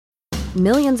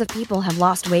Millions of people have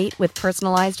lost weight with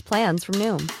personalized plans from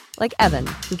Noom. Like Evan,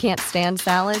 who can't stand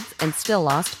salads and still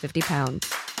lost 50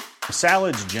 pounds.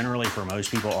 Salads generally for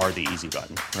most people are the easy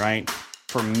button, right?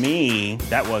 For me,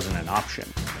 that wasn't an option.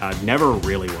 I never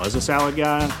really was a salad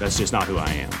guy. That's just not who I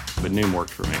am. But Noom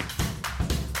worked for me.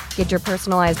 Get your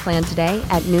personalized plan today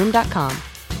at Noom.com.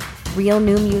 Real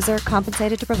Noom user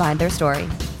compensated to provide their story.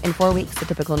 In 4 weeks, the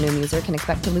typical Noom user can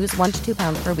expect to lose 1 to 2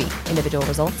 pounds per week. Individual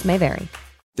results may vary.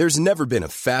 There's never been a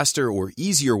faster or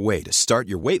easier way to start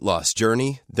your weight loss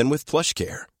journey than with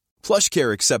PlushCare.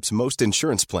 PlushCare accepts most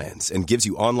insurance plans and gives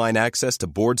you online access to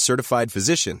board-certified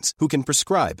physicians who can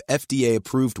prescribe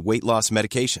FDA-approved weight loss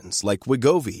medications like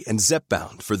Wegovy and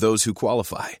Zepbound for those who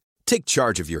qualify. Take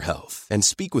charge of your health and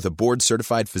speak with a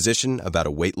board-certified physician about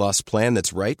a weight loss plan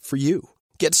that's right for you.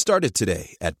 Get started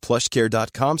today at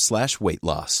plushcare.com/weight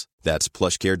loss. That's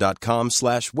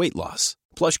plushcare.com/weight loss.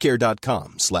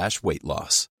 plushcare.com/weight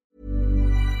loss.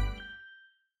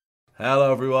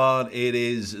 Hello everyone, it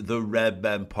is the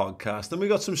Redmen podcast, and we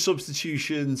got some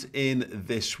substitutions in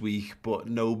this week, but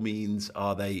no means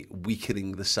are they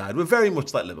weakening the side. We're very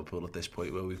much like Liverpool at this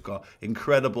point, where we've got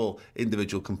incredible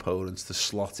individual components to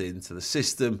slot into the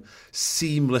system,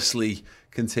 seamlessly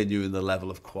continuing the level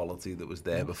of quality that was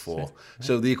there before.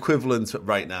 So the equivalent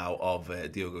right now of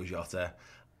Diogo Jota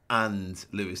and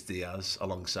Luis Diaz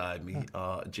alongside me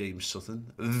are James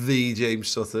Sutton, the James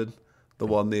Sutton, the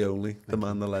one, the only, the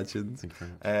man, the legend,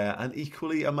 and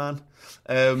equally a man,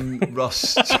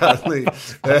 Ross Chanley,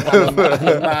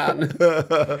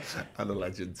 and a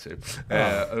legend too,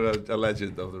 a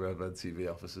legend of the Redmen TV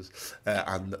offices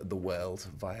and the world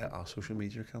via our social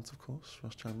media account, of course.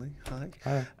 Ross Chanley, hi.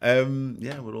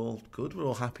 Yeah, we're all good, we're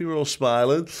all happy, we're all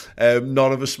smiling.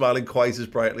 None of us smiling quite as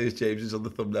brightly as James is on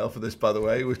the thumbnail for this, by the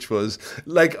way, which was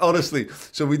like, honestly.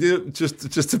 So we did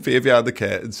just to peer behind the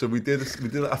curtain. So we did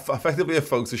effectively a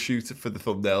photo shoot for the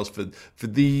thumbnails for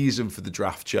these and for the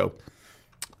draft show.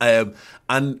 And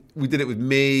we did it with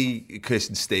me, Chris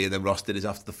and Steve, and then Ross did his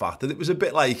after the fact. And it was a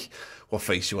bit like, what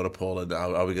face you want to pull and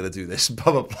how are we going to do this?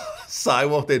 Blah, blah, blah. So I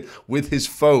walked in with his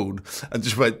phone and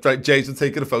just went, right, James was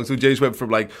taking a photo. James went from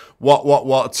like,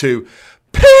 what to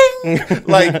ping!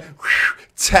 Like,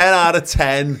 10 out of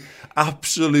 10.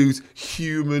 Absolute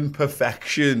human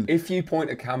perfection. If you point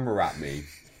a camera at me,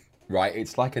 right,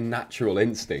 it's like a natural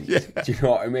instinct. Yeah. Do you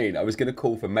know what I mean? I was going to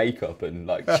call for makeup and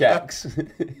like checks.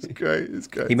 It's great.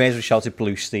 He may as well shouted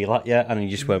blue steel at you, and he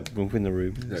just went bump in the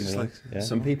room.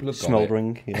 Some people have got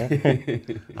smouldering. Yeah.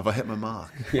 Have I hit my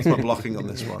mark? What's my blocking on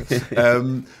this one?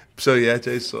 So yeah,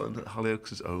 James Sutton,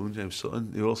 Hollyoaks' own James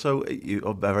Sutton. You're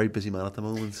a very busy man at the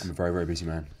moment. I'm a very, very busy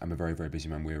man.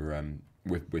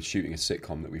 We're shooting a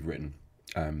sitcom that we've written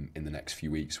in the next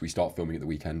few weeks. We start filming at the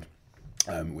weekend.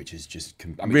 Which is just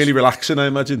really relaxing, I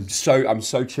imagine. I'm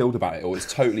so chilled about it all.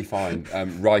 It's totally fine.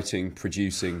 Writing,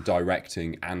 producing,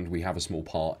 directing, and we have a small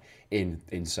part in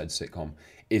said sitcom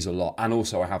is a lot. And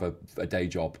also I have a day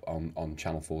job on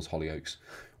Channel 4's Hollyoaks,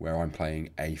 where I'm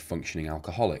playing a functioning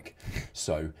alcoholic.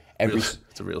 So it's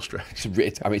a real stretch. Come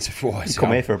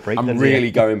here for a break. I'm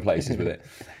really going places with it.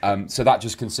 So that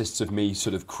just consists of me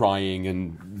sort of crying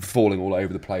and falling all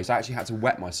over the place. I actually had to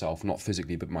wet myself, not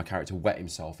physically, but my character wet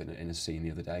himself in a scene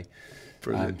the other day.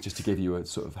 Just to give you a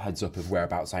sort of heads up of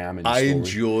whereabouts I am in the story. I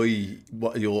enjoy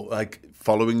what you're like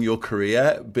following your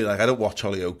career. Be like, I don't watch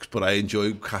Hollyoaks, but I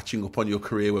enjoy catching up on your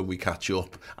career when we catch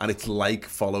up, and it's like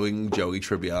following Joey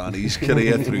Tribbiani's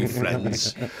career through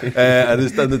Friends and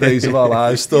the Days of Our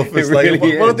Lives stuff. It's like,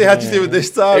 really what did they have to do with this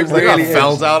time? It's really like, I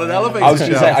fell down an elevator. I was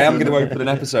going to say, I am going to open an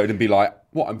episode and be like,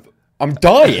 what? I'm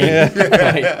dying.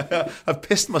 I've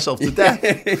pissed myself to death.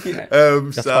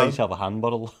 That's why you have a hand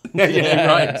bottle. Yeah,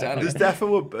 right. Exactly. There's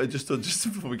definitely just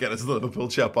before we get into the Liverpool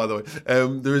chat, by the way,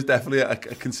 there is definitely a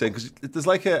concern because there's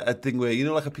like a thing where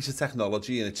like a piece of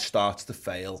technology and it starts to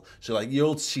fail. So like your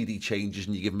old CD changes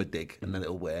and you give them a dig and then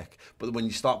it'll work. But when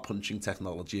you start punching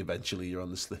technology, eventually you're on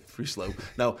the slippery slope.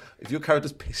 Now, if your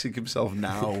character's pissing himself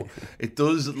now, it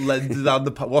does lend down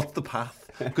the path. What's the path?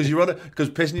 Because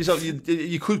pissing yourself,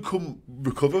 you could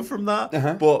recover from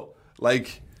that, but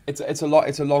like it's a lot.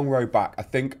 It's a long road back. I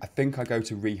think I go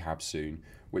to rehab soon,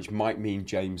 which might mean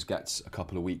James gets a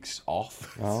couple of weeks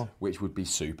off, which would be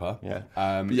super. Yeah,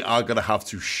 but you are gonna have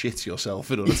to shit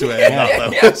yourself in order to air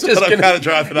that. Though. Just kind of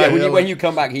driving out. When you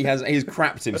come back, he's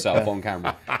crapped himself on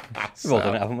camera. We've all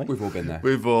done it, haven't we? We've all been there.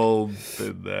 We've all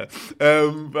been there.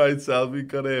 Right, Sal, we've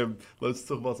got loads to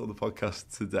talk about on the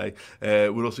podcast today.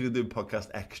 We're also going to do a podcast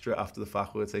extra after the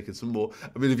fact. We're taking some more.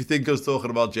 I mean, if you think us talking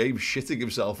about James shitting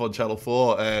himself on Channel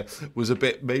 4 was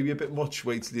maybe a bit much,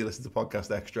 wait till you listen to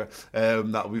podcast extra.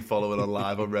 That that will be following on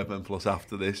live on Redmen Plus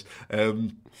after this.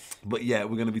 But yeah,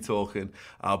 we're going to be talking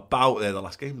about the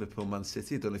last game, Liverpool Man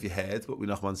City. I don't know if you heard, but we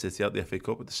knocked Man City out the FA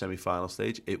Cup at the semi-final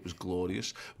stage. It was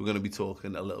glorious. We're going to be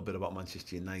talking a little bit about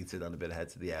Manchester United and a bit ahead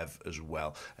to the Ev as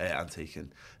well, and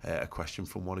taking a question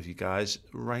from one of you guys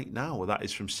right now. Well, that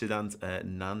is from Siddhant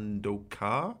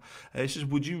Nandokar. It says,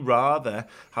 would you rather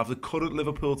have the current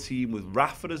Liverpool team with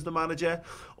Rafa as the manager,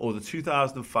 or the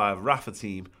 2005 Rafa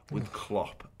team with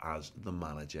Klopp as the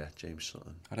manager? James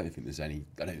Sutton. I don't think there's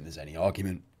any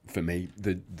argument for me.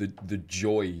 The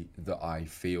joy that I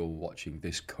feel watching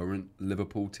this current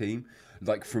Liverpool team,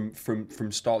 like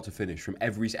from start to finish, from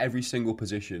every single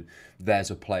position, there's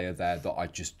a player there that I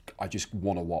just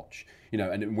want to watch.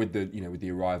 And with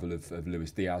the arrival of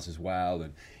Luis Diaz as well,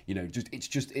 and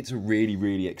it's a really,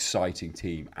 really exciting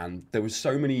team. And there were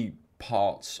so many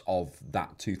parts of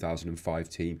that 2005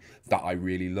 team that I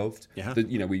really loved. Yeah.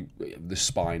 The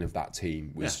spine of that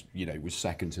team was was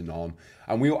second to none.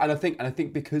 And I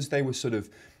think because they were sort of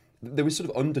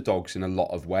underdogs in a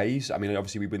lot of ways. I mean,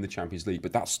 obviously we win the Champions League,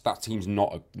 but that team's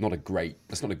not a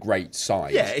great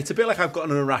side. Yeah, it's a bit like I've got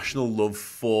an irrational love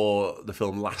for the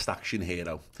film Last Action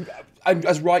Hero. And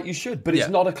as right you should, but it's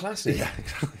not a classic. Yeah,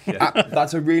 exactly. Yeah.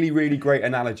 That's a really, really great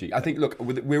analogy. I think, look,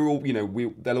 we're all,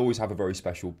 they'll always have a very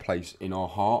special place in our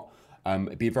heart.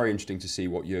 It'd be very interesting to see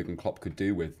what Jurgen Klopp could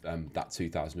do with that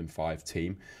 2005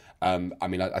 team.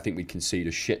 I think we'd concede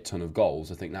a shit ton of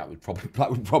goals. I think that would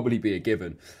probably be a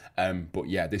given. But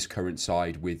yeah, this current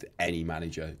side with any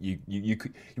manager,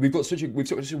 we've got such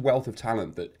a wealth of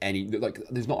talent that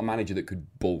there's not a manager that could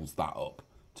balls that up,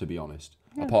 to be honest,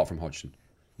 apart from Hodgson.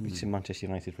 We've seen Manchester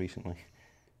United recently.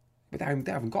 But they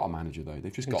haven't got a manager though.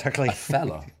 They've just got a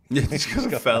fella. Yeah, they've just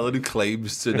got a fella who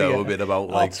claims to know a bit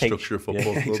about structure of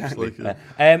football clubs. Exactly.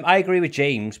 I agree with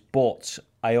James, but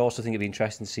I also think it'd be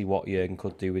interesting to see what Jurgen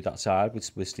could do with that side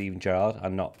with Steven Gerrard,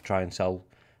 and not try and sell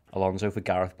Alonso for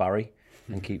Gareth Barry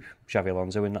and keep Xavi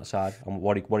Alonso in that side, and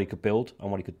what he could build and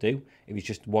what he could do. If it's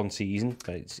just one season,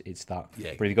 it's that.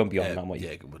 Yeah, but if you're going beyond that,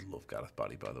 Jurgen would love Gareth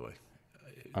Barry, by the way.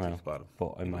 I know,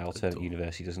 but in my alternate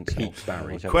universe, he doesn't sell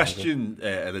Barry. Question,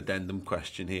 an addendum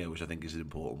question here, which I think is an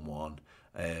important one.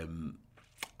 And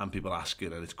people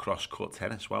asking, and it's cross-court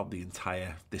tennis. Well, the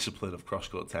entire discipline of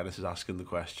cross-court tennis is asking the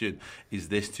question, is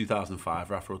this 2005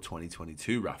 Rafa or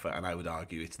 2022 Rafa? And I would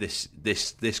argue it's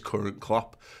this current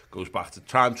Klopp goes back to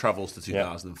time travels to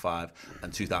 2005,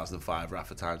 and 2005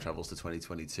 Rafa time travels to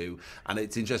 2022. And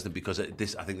it's interesting because I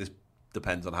think this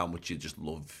depends on how much you just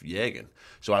love Jurgen.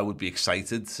 So I would be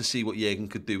excited to see what Jurgen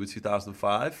could do with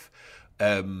 2005.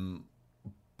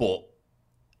 But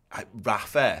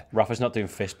Rafa's not doing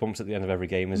fist bumps at the end of every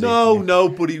game, is he? No,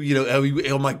 but he,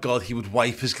 oh my God, he would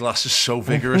wipe his glasses so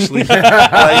vigorously. Good win,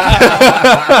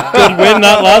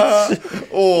 that lads.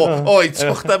 He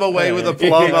took them away with a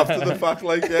plum after the fact,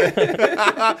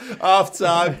 half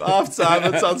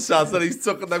time. It's on Saturday. He's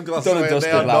tucking them glasses away, and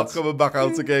they are not coming back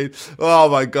out again. Oh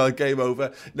my God, game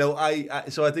over. No,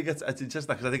 so I think it's interesting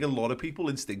because I think a lot of people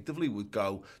instinctively would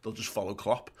go, they'll just follow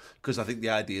Klopp, because I think the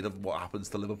idea of what happens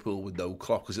to Liverpool with no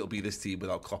Klopp, because it'll be this team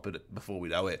without Klopp in it before we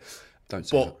know it. Don't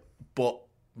say that. But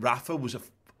Rafa was a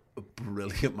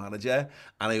brilliant manager,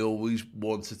 and I always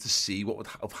wanted to see what would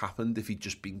have happened if he'd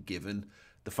just been given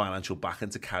the financial backing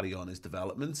to carry on his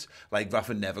development. Like,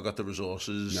 Rafa never got the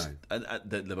resources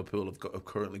that Liverpool have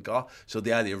currently got. So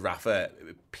the idea of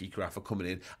peak Rafa coming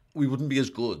in, we wouldn't be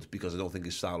as good, because I don't think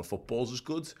his style of football is as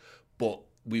good, but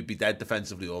we'd be dead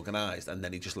defensively organised, and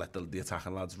then he'd just let the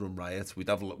attacking lads run riot.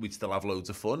 We'd still have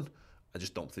loads of fun. I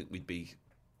just don't think we'd be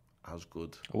as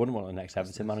good. I wouldn't want the next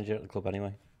Everton manager at the club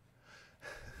anyway.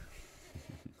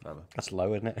 That's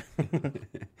low, isn't it?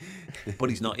 But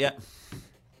he's not yet.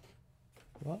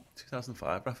 What?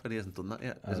 2005, Rafa, he hasn't done that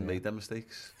yet. He hasn't made them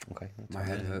mistakes. Okay. My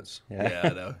head hurts. Yeah, I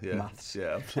know. Yeah. Maths.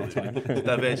 Yeah, absolutely.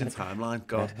 Divergent timeline,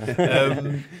 God.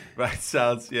 Right,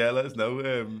 Sads, let us know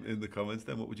in the comments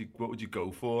then, what would you go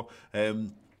for?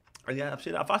 And yeah,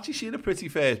 I've actually seen a pretty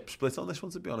fair split on this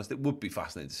one, to be honest. It would be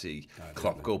fascinating to see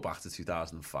Klopp go back to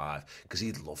 2005, because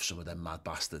he'd love some of them mad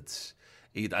bastards.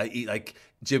 He'd like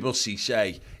Djibril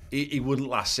Cissé. He wouldn't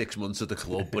last 6 months at the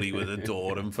club, but he would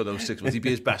adore him for those 6 months. He'd be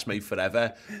his best mate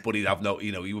forever, but he'd have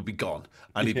he would be gone,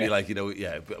 and he'd be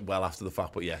well after the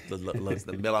fact. But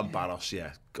the Milan Barros,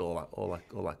 all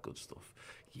that good stuff.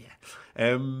 Yeah,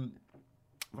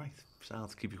 right.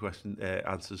 Sounds. Keep your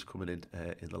answers coming in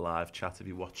the live chat if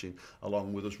you're watching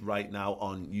along with us right now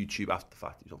on YouTube. After the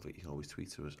fact, don't forget you can always tweet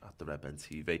to us at the Redmen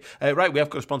TV. Right, we have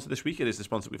got a sponsor this week. It is the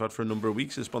sponsor we've had for a number of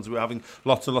weeks. It's a sponsor we're having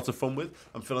lots and lots of fun with.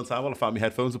 I'm Phil and Time while I find my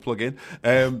headphones to plug in.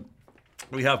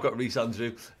 We have got Rhys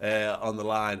Andrew on the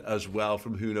line as well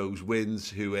from Who Knows Wins,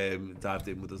 who dived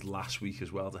in with us last week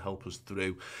as well to help us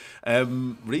through.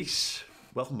 Rhys,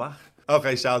 welcome back.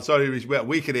 Okay, Sal, sorry, Rhys,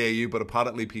 we can hear you, but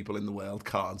apparently people in the world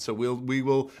can't. So we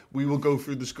will go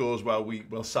through the scores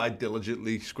while Side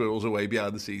diligently squirrels away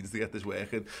behind the scenes to get this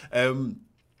working.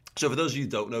 So for those of you who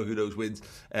don't know, Who Knows Wins,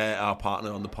 our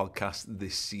partner on the podcast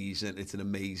this season, it's an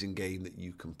amazing game that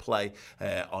you can play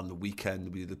on the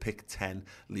weekend. We do the Pick 10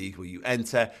 League where you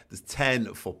enter. There's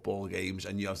 10 football games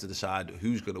and you have to decide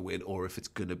who's going to win or if it's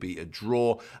going to be a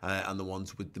draw. And the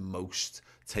ones with the most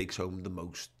takes home the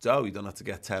most dough. You don't have to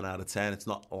get 10 out of 10. It's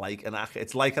not like an ACCA.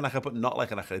 It's like an ACCA, but not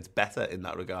like an ACCA. It's better in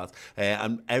that regard.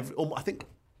 And I think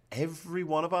every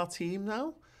one of our team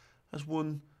now has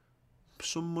won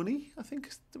some money, I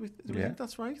think. Do we think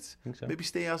that's right? I think so. Maybe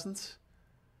Steve hasn't.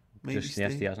 Maybe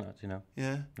Steve hasn't, actually, no.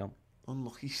 Yeah. No.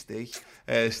 Unlucky Steve.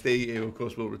 Steve, who of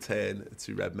course will return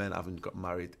to Redmen, having got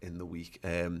married in the week.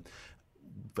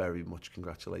 Very much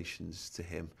congratulations to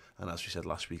him. And as we said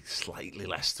last week, slightly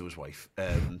less to his wife.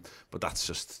 But that's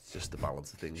just the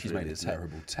balance of things. She's really, made a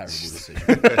terrible decision.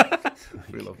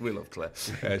 we love Claire.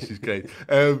 She's great.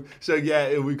 So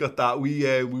yeah, we got that.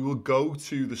 We will go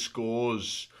to the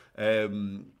scores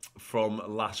from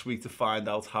last week to find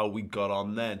out how we got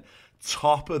on then.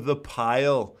 Top of the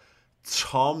pile,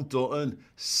 Tom Dutton,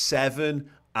 7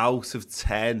 out of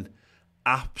 10.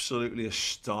 Absolutely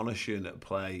astonishing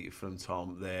play from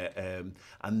Tom there.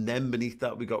 And then beneath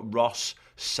that, we got Ross,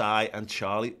 Si and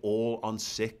Charlie all on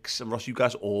 6. And Ross, you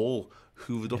guys all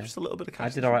hoovered up just a little bit of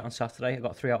cash. I did all right on Saturday. I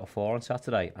got 3 out of 4 on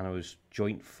Saturday and I was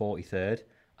joint 43rd.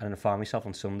 And then I found myself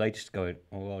on Sunday just going,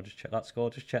 I'll just check that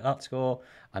score.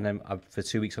 And then for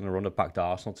 2 weeks on the run, I backed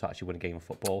Arsenal to actually win a game of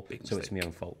football. So it's my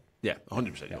own fault. Yeah,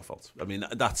 100% your fault. I mean,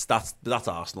 that's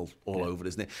Arsenal all over,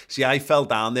 isn't it? See, I fell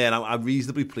down there and I'm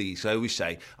reasonably pleased. I always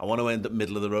say, I want to end up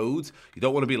middle of the road. You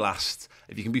don't want to be last.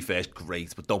 If you can be first,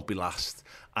 great, but don't be last.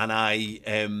 And I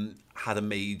had a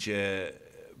major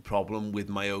problem with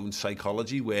my own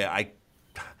psychology where I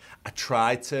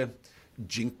tried to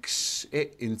jinx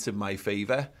it into my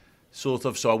favour, sort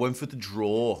of. So I went for the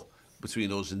draw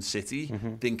between us and City,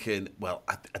 thinking, well,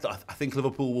 I think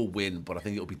Liverpool will win, but I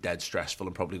think it'll be dead stressful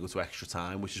and probably go to extra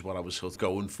time, which is what I was sort of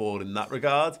going for in that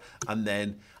regard. And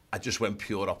then I just went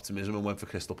pure optimism and went for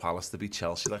Crystal Palace to beat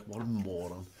Chelsea. Like, what a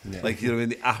moron. Yeah. Like, you know what I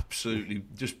mean? They absolutely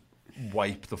just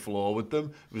wiped the floor with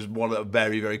them. It was a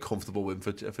very, very comfortable win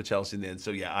for Chelsea in the end.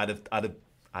 So, yeah,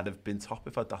 I'd have been top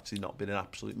if I'd actually not been an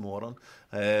absolute moron.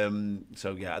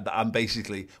 So, yeah, I'm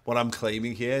basically, what I'm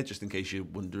claiming here, just in case you're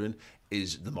wondering,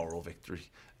 is the moral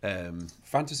victory.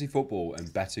 Fantasy football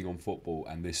and betting on football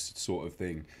and this sort of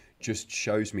thing just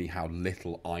shows me how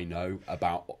little I know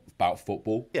about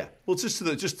football. Yeah, well, just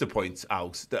to point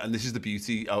out that, and this is the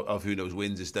beauty of Who Knows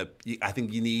Wins, is that I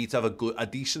think you need to have a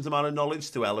decent amount of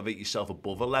knowledge to elevate yourself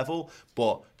above a level.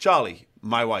 But Charlie,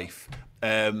 my wife,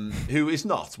 who is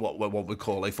not what one would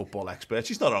call a football expert,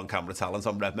 she's not on camera talent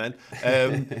on Redmen.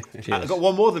 I got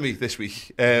one more than me this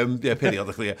week.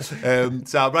 Periodically.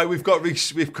 So right, we've got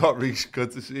Rhys.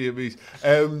 Good to see you, Rhys.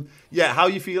 How are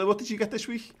you feeling? What did you get this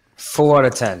week? 4 out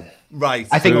of 10. Right.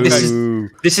 I think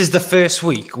this is the first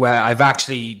week where I've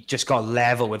actually just got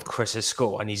level with Chris's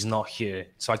score and he's not here,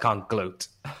 so I can't gloat.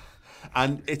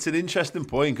 And it's an interesting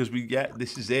point because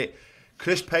this is it.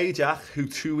 Chris Pajak, who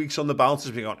 2 weeks on the bounce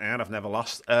has been going, I've never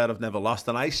lost.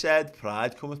 And I said,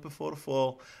 pride cometh before a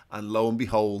fall. And lo and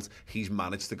behold, he's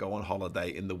managed to go on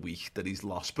holiday in the week that he's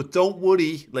lost. But don't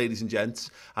worry, ladies and gents.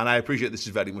 And I appreciate this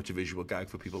is very much a visual gag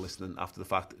for people listening after the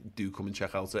fact. Do come and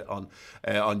check out it on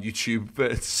YouTube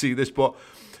to see this. But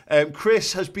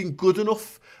Chris has been good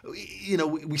enough. You know,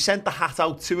 we sent the hat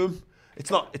out to him. It's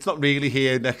not really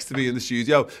here next to me in the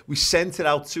studio. We sent it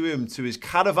out to him to his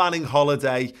caravanning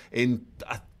holiday in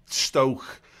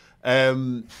Stoke,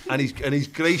 and he's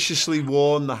graciously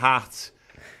worn the hat.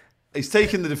 He's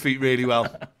taken the defeat really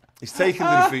well. He's taken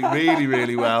the defeat really,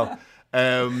 really well.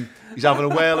 He's having a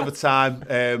whale of a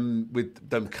time with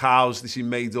them cows that he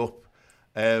made up.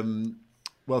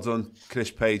 Well done,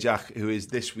 Chris Pajak, who is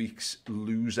this week's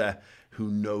loser, who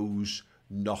knows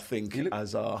nothing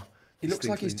as our... He looks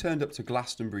like he's turned up to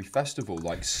Glastonbury Festival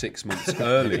like 6 months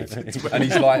early. And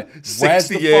he's like, where's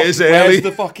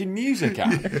the fucking music at?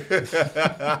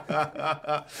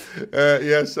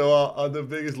 So the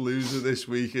biggest loser this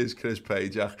week is Chris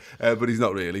Pajak. But he's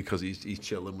not really, because he's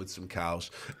chilling with some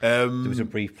cows. There was a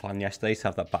brief plan yesterday to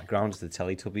have that background as the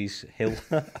Teletubbies hill.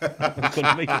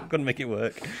 couldn't make it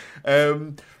work.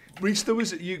 Reece, there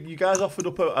was you guys offered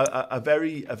up a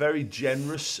very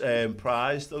generous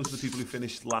prize. Those are the people who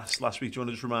finished last week. Do you want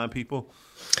to just remind people?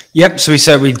 Yep. So we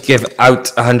said we'd give out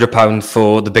 £100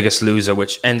 for the Biggest Loser,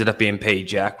 which ended up being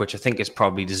Pajak, which I think is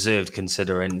probably deserved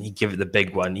considering he gave it the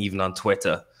big one even on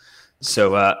Twitter.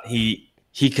 So he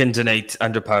can donate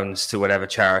 £100 to whatever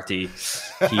charity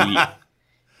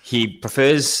he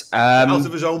prefers. Out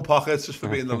of his own pockets, just for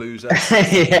being the loser.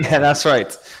 Yeah, that's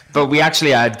right. But we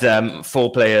actually had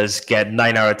 4 players get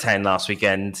 9 out of 10 last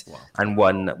weekend and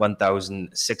won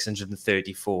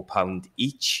 £1,634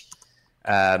 each.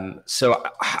 So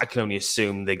I can only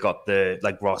assume they got the,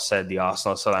 like Ross said, the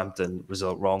Arsenal-Southampton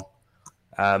result wrong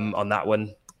on that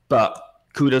one. But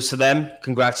kudos to them.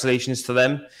 Congratulations to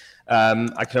them.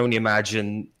 I can only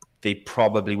imagine they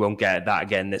probably won't get that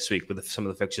again this week with some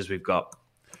of the fixtures we've got.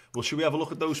 Well, should we have a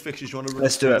look at those fixtures? You want to run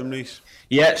Let's do it. Reece?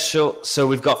 Yeah, sure. So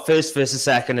we've got first versus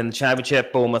second in the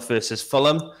Championship, Bournemouth versus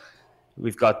Fulham.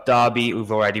 We've got Derby,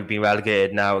 who've already been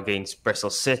relegated now, against Bristol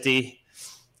City.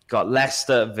 Got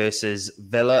Leicester versus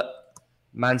Villa.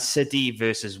 Man City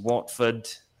versus Watford.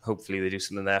 Hopefully they do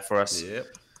something there for us. Yep.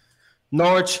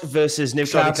 Norwich versus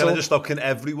Newcastle. Sorry, can I just stop? Can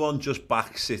everyone just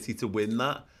back City to win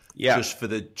that? Yeah. Just for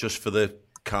the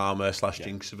karma /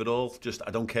 jinx of it all. Just,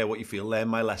 I don't care what you feel. Learn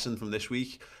my lesson from this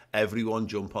week. Everyone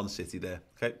jump on City there.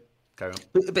 Okay, carry on.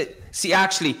 But see,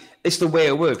 actually, it's the way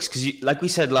it works. Because like we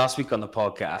said last week on the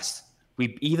podcast,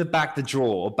 we either back the draw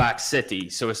or back City.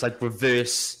 So it's like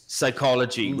reverse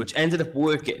psychology, which ended up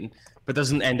working, but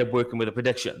doesn't end up working with the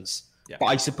predictions. Yeah. But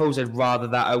I suppose I'd rather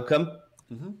that outcome.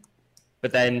 Mm-hmm.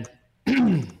 But then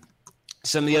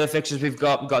some of the other fixtures we've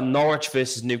got Norwich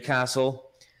versus Newcastle.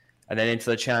 And then into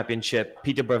the Championship,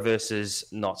 Peterborough versus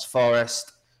Notts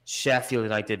Forest, Sheffield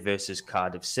United versus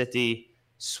Cardiff City,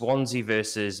 Swansea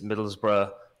versus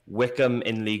Middlesbrough, Wickham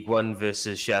in League One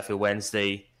versus Sheffield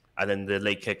Wednesday, and then the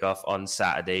late kickoff on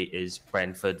Saturday is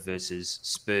Brentford versus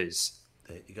Spurs.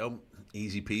 There you go.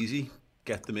 Easy peasy.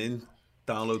 Get them in.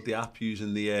 Download the app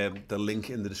using the link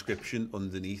in the description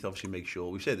underneath. Obviously, make sure,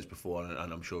 we've said this before, and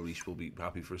I'm sure Reece will be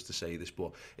happy for us to say this,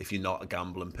 but if you're not a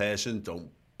gambling person, don't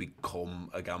become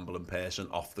a gambling person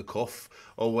off the cuff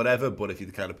or whatever. But if you're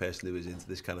the kind of person who is into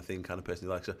this kind of thing, kind of person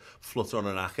who likes to flutter on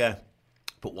an acca,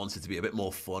 but wants it to be a bit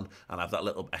more fun and have that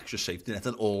little extra safety net,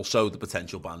 and also the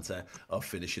potential banter of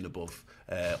finishing above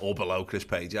or below Chris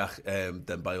Pajak,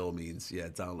 then by all means, yeah,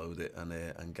 download it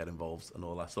and get involved and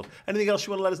all that stuff. Anything else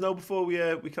you want to let us know before we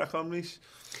crack on, Reece?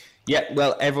 Yeah,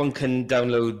 well, everyone can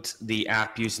download the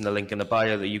app using the link in the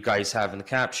bio that you guys have in the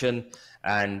caption.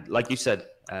 And like you said,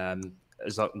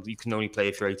 as long, you can only play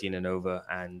if you're 18 and over,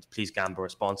 and please gamble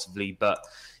responsibly. But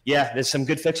yeah, there's some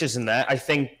good fixtures in there. I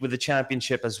think with the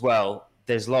Championship as well,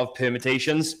 there's a lot of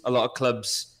permutations. A lot of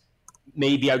clubs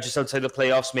maybe out just outside the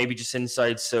playoffs, maybe just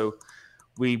inside. So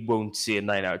we won't see a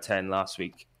 9 out of 10 next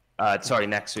week.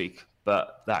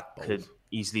 But that could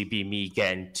easily be me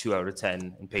getting 2 out of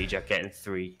 10 and Pajak getting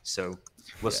 3. So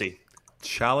we'll see.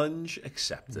 Challenge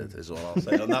accepted is all I'll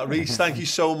say on that. Reece, thank you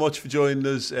so much for joining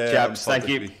us. Chaps, thank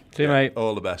you. See you, mate.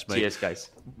 All the best, mate. Cheers,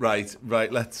 guys. Right.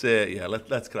 Let's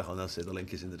crack on. I'll say the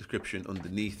link is in the description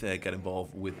underneath. Get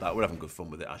involved with that. We're having good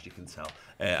fun with it, as you can tell.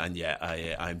 And yeah,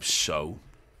 I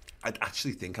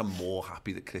actually think I'm more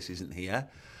happy that Chris isn't here,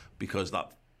 because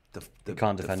that the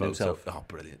can't defend himself. Oh,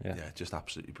 brilliant! Yeah, just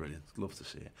absolutely brilliant. Love to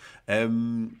see it.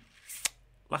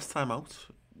 Last time out,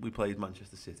 we played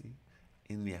Manchester City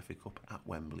in the FA Cup at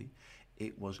Wembley.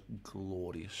 It was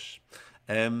glorious.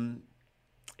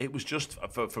 It was just,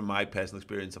 from my personal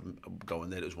experience of going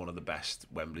there, it was one of the best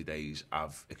Wembley days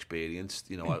I've experienced.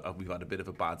 You know, we've had a bit of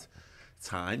a bad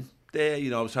time there. You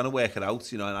know, I was trying to work it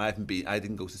out. You know, and I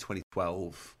didn't go to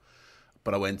 2012,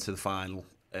 but I went to the final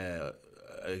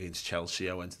against Chelsea.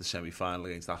 I went to the semi-final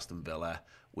against Aston Villa,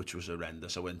 which was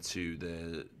horrendous. I went to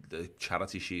the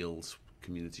Charity Shield,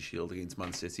 Community Shield against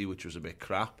Man City, which was a bit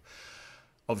crap.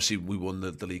 Obviously, we won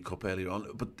the League Cup earlier on,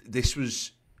 but this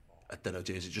was, I don't know,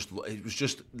 James, it was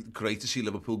just great to see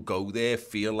Liverpool go there,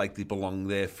 feel like they belong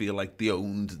there, feel like they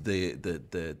owned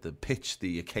the pitch,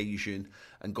 the occasion,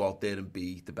 and go out there and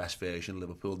be the best version of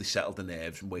Liverpool. They settled the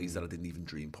nerves in ways that I didn't even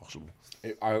dream possible.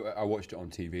 I watched it on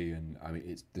TV, and I mean,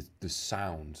 it's the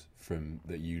sound from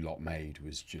that you lot made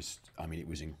was just, I mean,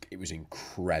 it was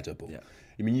incredible. Yeah.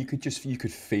 I mean, you could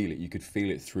feel it. You could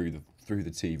feel it through the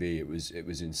TV. It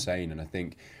was insane, and I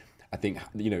think I think,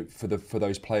 for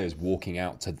those players walking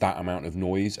out to that amount of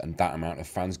noise and that amount of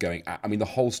fans going, I mean, the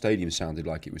whole stadium sounded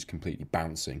like it was completely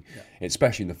bouncing,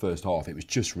 especially in the first half. It was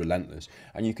just relentless,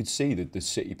 and you could see that the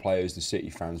City players, the City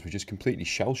fans were just completely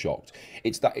shell shocked.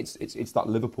 It's that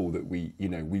Liverpool that we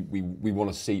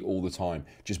want to see all the time,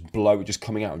 just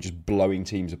coming out and just blowing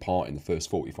teams apart in the first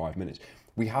 45 minutes.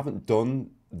 We haven't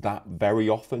done that very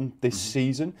often this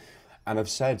season. And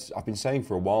I've been saying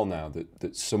for a while now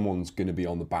that someone's going to be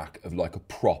on the back of like a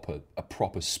proper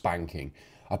spanking,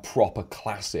 a proper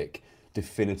classic,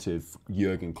 definitive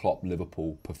Jurgen Klopp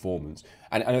Liverpool performance.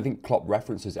 And I think Klopp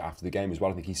references it after the game as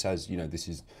well. I think he says, this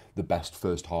is the best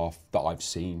first half that I've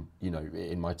seen,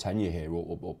 in my tenure here,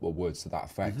 or words to that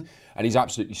effect. Mm-hmm. And he's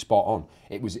absolutely spot on.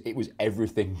 It was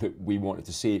everything that we wanted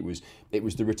to see. It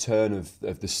was the return of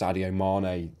the Sadio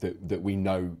Mane that we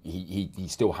know he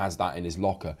still has that in his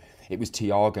locker. It was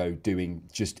Thiago doing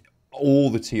just all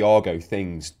the Thiago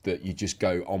things that you just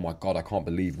go, oh my God, I can't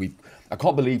believe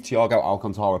Thiago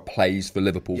Alcantara plays for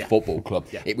Liverpool Football Club.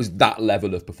 Yeah. It was that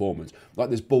level of performance. Like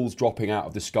there's balls dropping out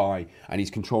of the sky and he's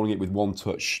controlling it with one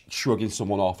touch, shrugging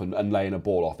someone off and laying a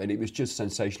ball off. And it was just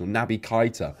sensational. Naby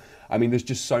Keita. I mean, there's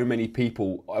just so many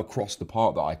people across the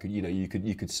park that I could,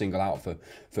 you could single out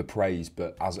for praise.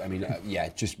 But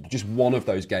just one of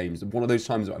those games, one of those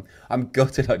times I'm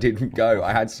gutted I didn't go.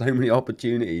 I had so many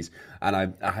opportunities and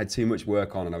I had too much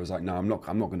work on, and I was like, no, I'm not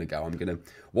going to go. I'm going to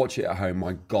watch it at home.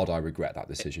 My God, I regret that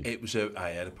decision. I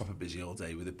had a proper busy all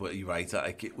day with it, but you're right.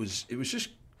 Like it was just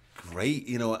great,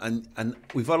 and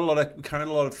we've carrying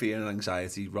a lot of fear and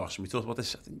anxiety, Ross, and we talked about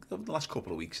this, I think, over the last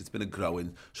couple of weeks. It's been a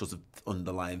growing sort of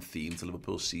underlying theme to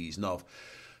Liverpool's season of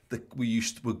we're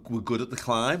good at the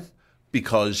climb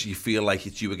because you feel like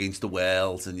it's you against the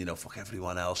world and, fuck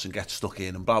everyone else and get stuck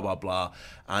in and blah, blah, blah.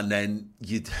 And then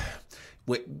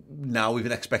now we have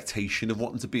an expectation of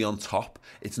wanting to be on top.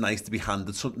 It's nice to be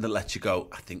handed something that lets you go,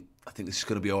 I think this is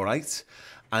going to be all right.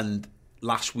 And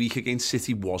last week against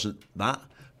City wasn't that,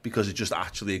 because it just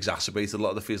actually exacerbated a lot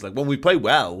of the fears. Like when we play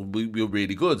well, we're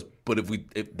really good. But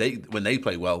when they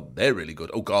play well, they're really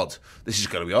good. Oh God, this is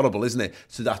going to be horrible, isn't it?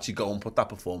 So that you go and put that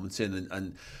performance in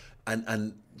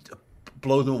and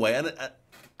blow them away. And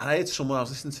I had someone, I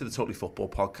was listening to the Totally Football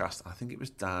podcast. I think it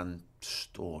was Dan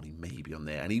Storey maybe on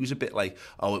there, and he was a bit like,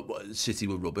 City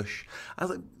were rubbish. I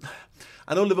was like,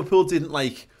 I know Liverpool didn't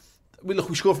we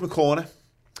scored from a corner,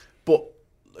 but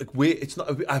it's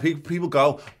not. I think people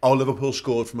go, Liverpool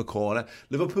scored from a corner.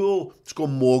 Liverpool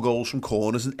scored more goals from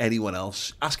corners than anyone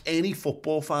else. Ask any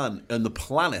football fan on the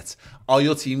planet, are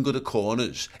your team good at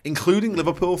corners, including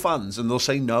Liverpool fans, and they'll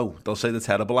say no. They'll say they're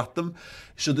terrible at them.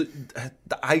 So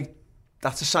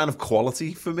that's a sign of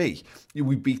quality for me.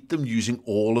 We beat them using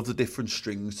all of the different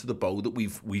strings to the bow that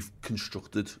we've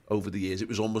constructed over the years. It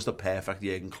was almost a perfect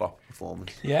Jurgen Klopp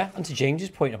performance. Yeah, and to James's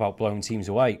point about blowing teams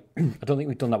away, I don't think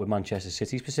we've done that with Manchester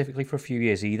City specifically for a few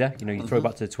years either. You throw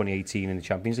back to 2018 in the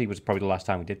Champions League was probably the last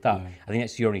time we did that. Yeah. I think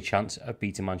that's your only chance of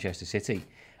beating Manchester City.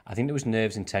 I think there was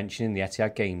nerves and tension in the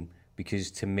Etihad game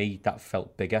because to me that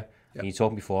felt bigger. Yep. And you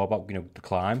talking before about the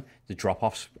climb, the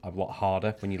drop-offs are a lot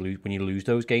harder when you lose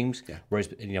those games. Yeah. Whereas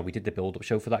we did the build-up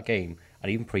show for that game, and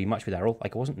even pre-match with Errol, I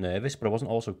wasn't nervous, but I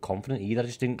wasn't also confident either. I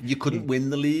just didn't. You couldn't win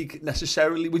the league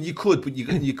necessarily. Well, you could, but you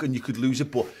could lose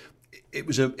it. But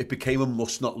it became a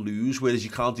must not lose, whereas you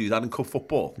can't do that in cup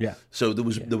football. Yeah. So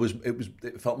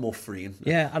it felt more freeing.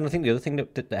 Yeah, and I think the other thing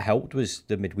that helped was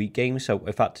the midweek games. So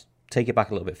in fact, take it back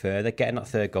a little bit further, getting that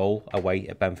third goal away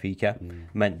at Benfica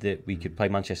meant that we could play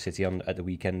Manchester City at the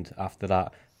weekend after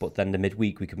that, but then the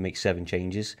midweek we could make 7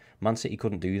 changes. Man City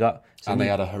couldn't do that. So they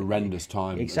had a horrendous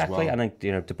time. Exactly, as well. And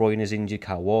then De Bruyne is injured,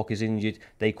 Kyle Walker's injured,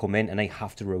 they come in and they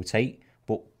have to rotate.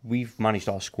 But we've managed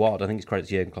our squad, I think it's credit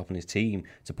to Jurgen Klopp and his team,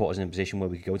 to put us in a position where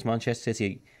we could go to Manchester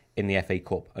City in the FA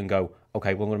Cup and go,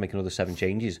 okay, well, I'm going to make another 7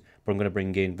 changes, but I'm going to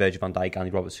bring in Virgil van Dijk, Andy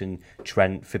Robertson,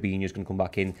 Trent, Fabinho's going to come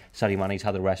back in, Sadio Mane's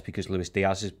had a rest because Luis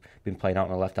Diaz has been playing out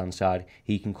on the left-hand side,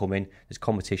 he can come in, there's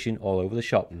competition all over the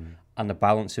shop, and the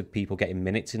balance of people getting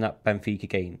minutes in that Benfica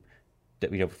game,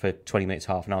 that for 20 minutes,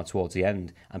 half an hour towards the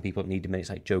end, and people that need the minutes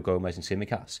like Joe Gomez and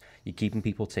Tsimikas, you're keeping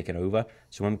people ticking over.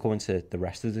 So when we're coming to the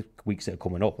rest of the weeks that are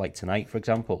coming up, like tonight, for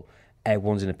example,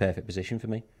 everyone's in a perfect position for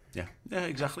me. Yeah,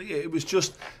 exactly. It was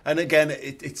just, and again,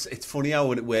 it's funny how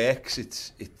when it works,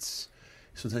 it's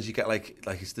sometimes you get like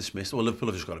it's dismissed. Well, Liverpool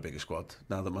have just got a bigger squad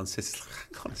now that Man City's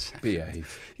hang on a second.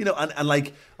 Behave.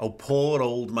 And poor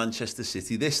old Manchester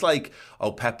City. This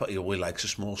Pep, he likes a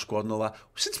small squad and all that.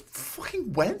 Since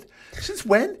fucking when? Since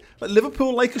when?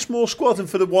 Liverpool like a small squad, and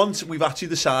for the once we've actually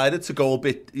decided to go a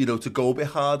bit,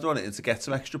 harder on it and to get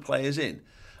some extra players in.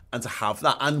 And to have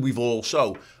that, and we've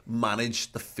also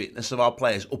managed the fitness of our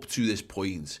players up to this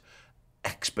point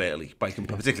expertly,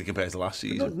 particularly compared to last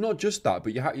season. Not just that,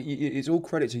 but it's all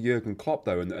credit to Jurgen Klopp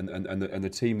though, and the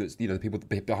team that's the people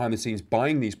behind the scenes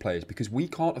buying these players, because we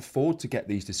can't afford to get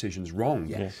these decisions wrong.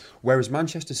 Yes. Whereas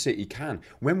Manchester City can.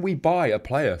 When we buy a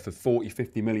player for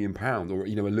 40-50 million pounds, or a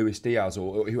Luis Diaz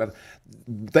or whoever,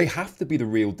 they have to be the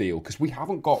real deal, because we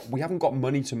haven't got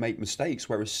money to make mistakes,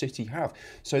 whereas City have.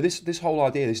 So this whole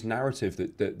idea, this narrative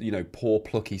that poor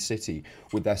plucky City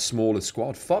with their smaller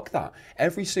squad, fuck that.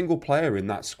 Every single player in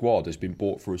that squad has been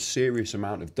bought for a serious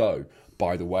amount of dough,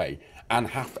 by the way, and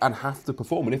have to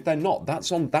perform. And if they're not,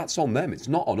 that's on them. It's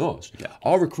not on us. Yeah.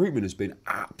 Our recruitment has been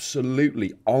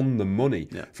absolutely on the money,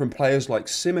 from players like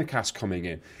Simicast coming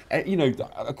in.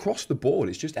 Across the board,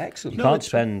 it's just excellent. You can't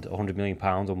spend £100 million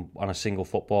on a single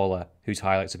footballer whose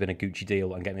highlights have been a Gucci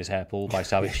deal and getting his hair pulled by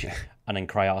Savage and then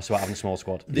cry arse about having a small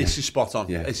squad. This is spot on.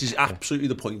 Yeah. This is absolutely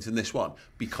the point in this one,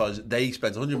 because they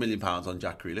spent £100 million on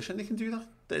Jack Grealish, and they can do that.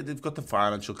 They've got the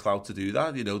financial clout to do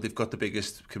that. They've got the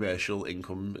biggest commercial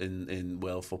income in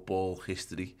world football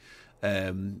history.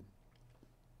 And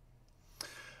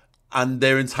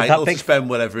they're entitled to spend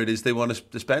whatever it is they want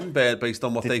to spend based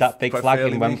on what they... Did that big flag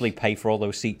in Wembley pay for all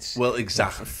those seats? Well,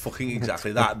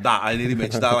 exactly. That I nearly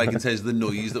mentioned that, in terms of the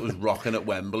noise that was rocking at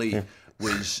Wembley.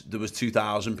 There was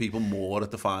 2,000 people more at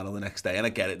the final the next day, and I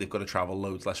get it, they've got to travel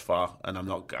loads less far, and I'm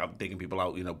digging people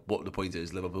out, but the point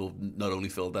is Liverpool not only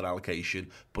filled their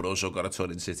allocation but also got a ton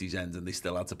in City's end, and they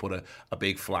still had to put a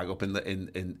big flag up in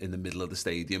the middle of the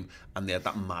stadium, and they had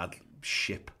that mad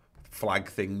ship flag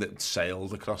thing that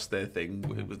sailed across their thing.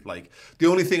 It was like the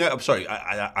only thing.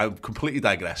 I'm completely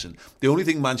digressing. The only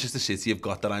thing Manchester City have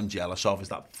got that I'm jealous of is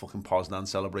that fucking Poznan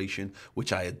celebration,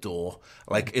 which I adore.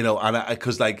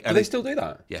 Because do they still do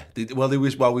that? Yeah. While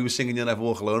we were singing "You'll Never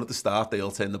Walk Alone" at the start, they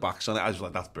all turned their backs on it. I was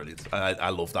like, that's brilliant. I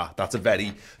love that. That's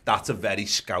a very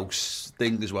Scouse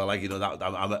thing as well. That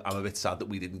I'm a bit sad that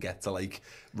we didn't get to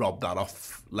rob that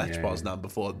off Lech Poznan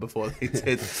before they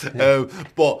did.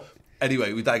 But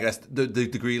anyway, we digressed. The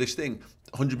Grealish thing,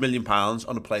 £100 million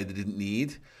on a player they didn't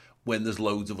need, when there's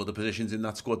loads of other positions in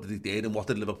that squad that they did. And what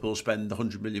did Liverpool spend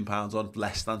 £100 million on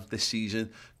less than this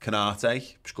season?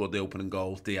 Canate scored the opening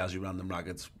goal. Diaz, who ran them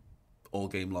ragged all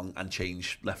game long, and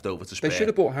change left over to spare. They should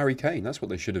have bought Harry Kane. That's what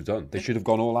they should have done. They should have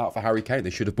gone all out for Harry Kane. They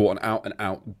should have bought an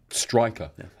out-and-out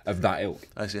striker of that ilk.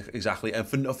 Exactly. And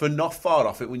for not far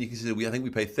off it, when you consider, I think we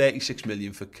paid 36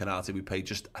 million for Canate. We paid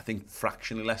just, I think,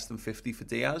 fractionally less than 50 for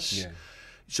Diaz. Yeah.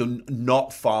 So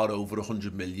not far over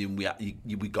 100 million.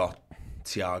 We got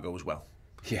Thiago as well.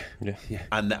 Yeah.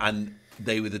 And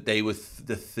they were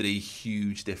the three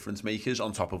huge difference makers,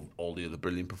 on top of all the other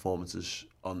brilliant performances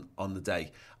on the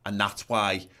day. And that's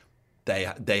why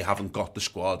they haven't got the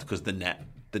squad, because the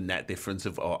net difference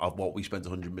of what we spent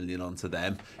 100 million on to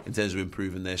them in terms of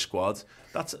improving their squad,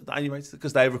 that's anyway,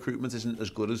 because their recruitment isn't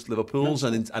as good as Liverpool's,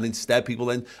 and instead people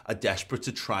then are desperate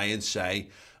to try and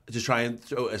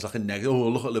throw it as like a negative. Oh,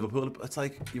 look at Liverpool. It's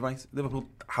like, you're right. Liverpool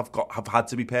have had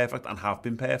to be perfect, and have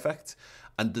been perfect,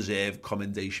 and deserve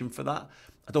commendation for that.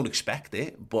 I don't expect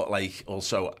it, but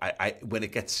also I when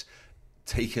it gets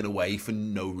taken away for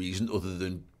no reason other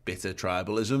than bitter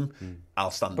tribalism, I'll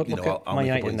stand. But look at Man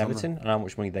United and Everton, and how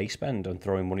much money they spend on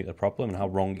throwing money at the problem, and how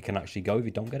wrong it can actually go if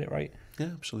you don't get it right. Yeah,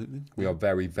 absolutely. We are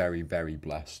very, very, very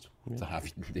blessed to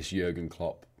have this Jurgen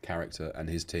Klopp character and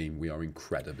his team. We are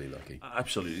incredibly lucky.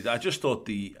 Absolutely. I just thought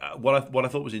what I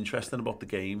thought was interesting about the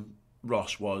game,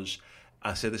 Ross, was,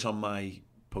 I said this on my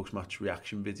post-match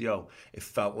reaction video, it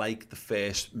felt like the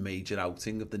first major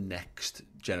outing of the next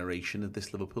generation of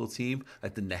this Liverpool team,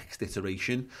 like the next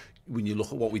iteration. When you look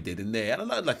at what we did in there, and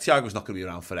Thiago's not going to be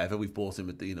around forever. We've bought him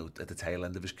at the tail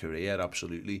end of his career,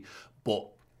 absolutely.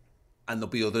 And there'll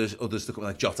be others to come,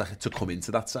 like Jota, to come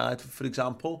into that side, for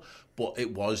example. But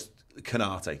it was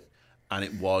Canate, and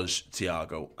it was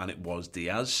Thiago, and it was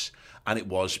Diaz, and it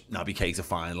was Naby Keita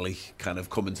finally kind of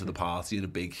coming to the party in a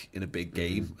big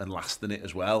game and lasting it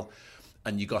as well.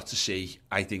 And you got to see,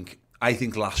 I think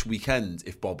last weekend,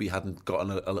 if Bobby hadn't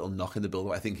gotten a little knock in the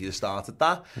build-up, I think he'd have started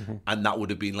that, and that would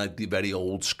have been like the very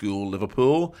old school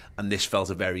Liverpool. And this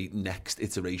felt a very next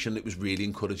iteration. It was really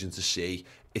encouraging to see.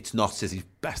 It's not City's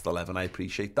best 11, I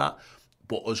appreciate that,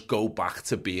 but us go back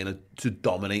to to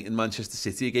dominating Manchester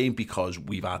City again, because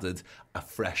we've added a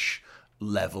fresh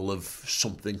level of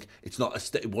something. It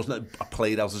wasn't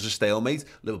played out as a stalemate.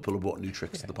 Liverpool have brought new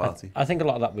tricks to the party. I think a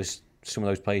lot of that was some of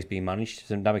those players being managed.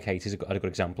 So Naby Keita had a good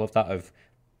example of that. Of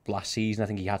last season, I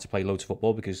think he had to play loads of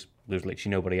football because there was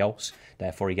literally nobody else.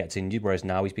 Therefore, he gets injured. Whereas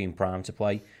now he's being primed to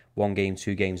play 1 game,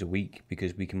 2 games a week,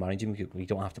 because we can manage him. We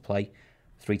don't have to play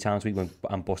 3 times a week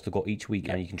and bust a gut each week,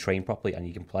 and you can train properly and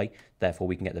you can play. Therefore,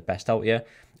 we can get the best out of you.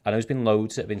 I know there's been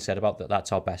loads that have been said about that.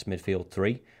 That's our best midfield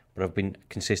 3, but I've been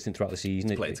consistent throughout the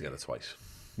season. Played together twice.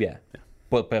 Yeah.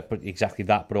 But exactly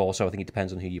that. But also, I think it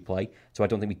depends on who you play. So I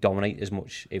don't think we dominate as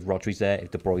much if Rodri's there, if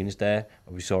De Bruyne's there.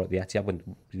 We saw at the Etihad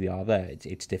when they are there.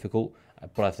 It's difficult.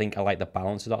 But I think I like the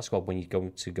balance of that squad when you go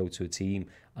to a team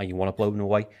and you want to blow them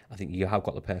away. I think you have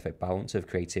got the perfect balance of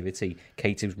creativity.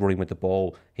 Keita's running with the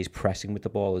ball, he's pressing with the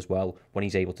ball as well. When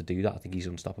he's able to do that, I think he's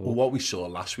unstoppable. Well, what we saw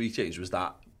last week, James, was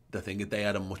that the thing that they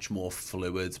had a much more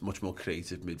fluid, much more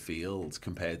creative midfield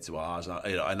compared to ours,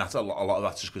 and that's a lot of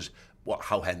that's just because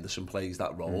how Henderson plays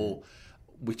that role,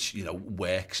 which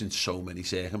works in so many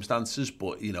circumstances.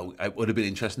 But it would have been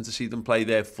interesting to see them play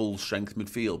their full strength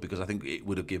midfield, because I think it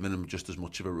would have given them just as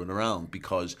much of a run around,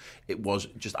 because it was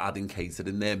just adding Keita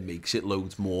in there makes it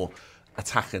loads more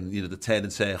attacking. The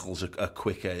turning circles are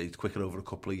quicker. It's quicker over a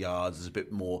couple of yards. It's a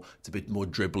bit more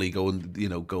dribbly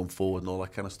going forward and all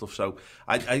that kind of stuff. So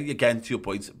I again, to your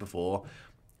point before,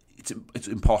 it's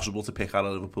impossible to pick out a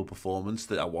Liverpool performance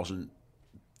that I wasn't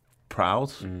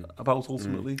proud about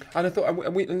ultimately. And I thought,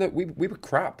 and we were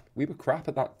crap. We were crap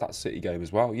at that City game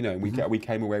as well. We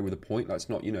came away with a point. That's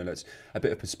not, that's a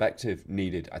bit of perspective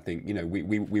needed. I think,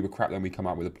 we were crap, then we come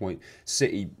out with a point.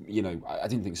 City, I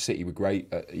didn't think City were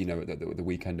great, at the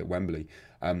weekend at Wembley.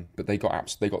 But they got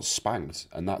spanked,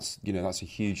 and that's a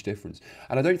huge difference.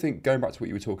 And I don't think, going back to what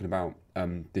you were talking about,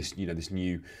 this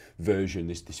new version,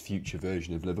 this future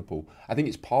version of Liverpool, I think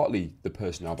it's partly the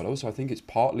personnel, but also I think it's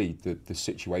partly the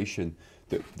situation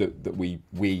that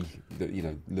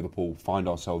Liverpool find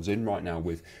ourselves in right now,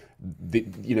 with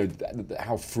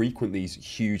how frequent these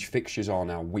huge fixtures are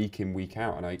now, week in, week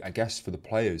out. And I guess for the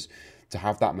players to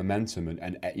have that momentum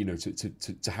and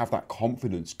to have that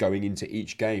confidence going into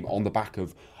each game on the back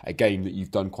of a game that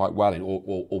you've done quite well in, or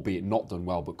albeit not done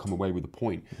well, but come away with a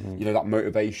point. That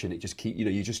motivation, it just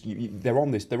they're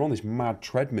on this mad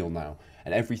treadmill now,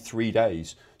 and every 3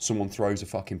 days someone throws a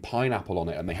fucking pineapple on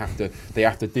it, and they have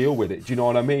to deal with it. Do you know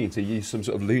what I mean? To use some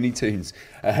sort of Looney Tunes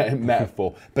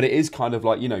metaphor, but it is kind of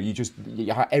like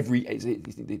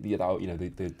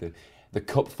the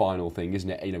cup final thing, isn't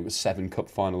it? It was 7 cup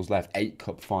finals left, 8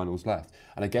 cup finals left.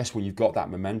 And I guess when you've got that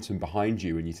momentum behind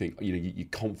you and you think, you're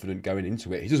confident going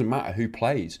into it, it doesn't matter who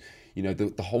plays.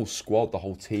 The whole squad, the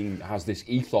whole team has this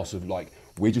ethos of like,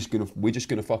 we're just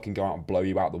gonna fucking go out and blow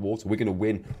you out the water. We're gonna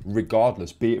win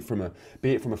regardless, be it from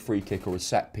a free kick or a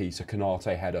set piece, a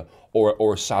Canate header, or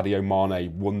a Sadio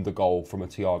Mane wonder goal from a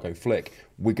Thiago flick.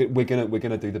 We're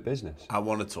gonna do the business. I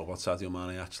want to talk about Sadio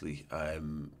Mane actually.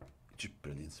 Just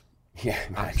brilliant. Yeah,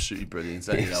 absolutely brilliant.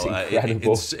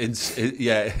 Incredible.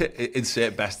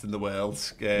 Insert best in the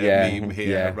world meme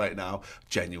here right now.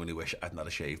 Genuinely wish I'd not a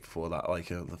shave before that. Like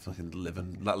the fucking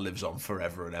that lives on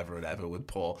forever and ever and ever with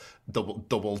Paul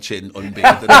double chin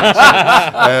unbearded.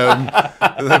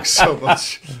 Thanks so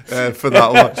much for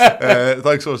that one.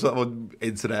 Thanks so much for that one,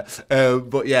 internet.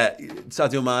 But yeah,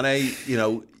 Sadio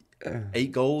Mane,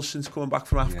 8 goals since coming back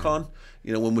from AFCON.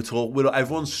 When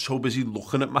everyone's so busy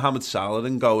looking at Mohamed Salah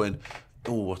and going,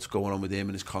 oh, what's going on with him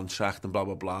and his contract and blah,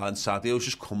 blah, blah. And Sadio's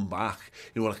just come back.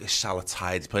 Like, is Salah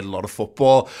tired? He played a lot of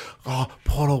football. Oh,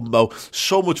 poor old Mo.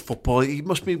 So much football. He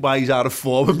must be why he's out of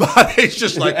form. Man, it's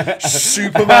just like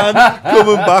Superman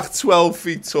coming back 12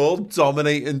 feet tall,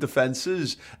 dominating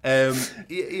defences.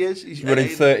 He is. He's running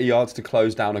 30 yards to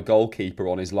close down a goalkeeper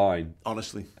on his line.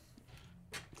 Honestly.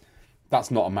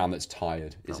 That's not a man that's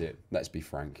tired, is it? Let's be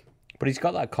frank. But he's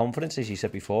got that confidence, as you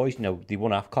said before. They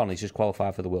won AFCON. He's just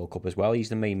qualified for the World Cup as well. He's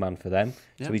the main man for them.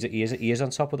 Yeah. So he is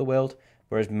on top of the world.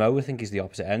 Whereas Mo, I think, is the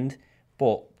opposite end.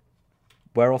 But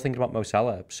we're all thinking about Mo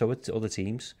Salah. So are other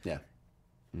teams. Yeah.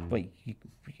 But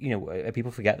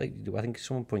people forget that. I think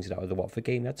someone pointed out at the Watford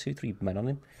game, he had 2-3 men on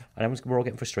him, and we're all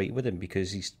getting frustrated with him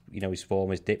because his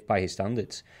form is dipped by his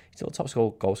standards. He's still the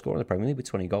top goal scorer in the Premier League with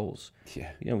 20 goals.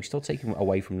 Yeah. We're still taking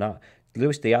away from that.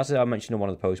 Luis Diaz, I mentioned in one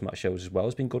of the post-match shows as well,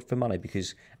 has been good for Mane,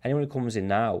 because anyone who comes in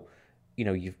now,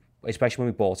 especially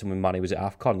when we bought him when Mane was at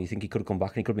AFCON, you think he could have come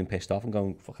back and he could have been pissed off and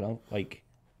going, fucking hell, like,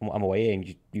 I'm away here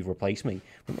and you've replaced me. We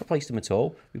haven't replaced him at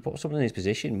all. We put someone in his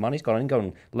position. Mane's gone in,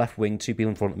 going left wing, 2 people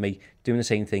in front of me, doing the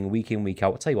same thing week in, week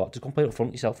out. I'll tell you what, just go and play up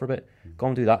front yourself for a bit. Go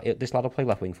and do that. This lad will play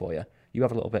left wing for you. You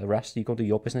have a little bit of rest. You go and do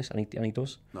your business, and he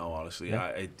does. No, honestly, yeah.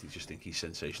 I just think he's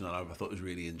sensational. I thought it was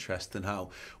really interesting how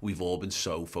we've all been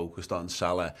so focused on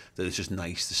Salah that it's just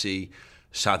nice to see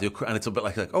Sadio, and it's a bit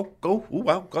like oh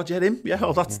wow, God, yeah, him, yeah,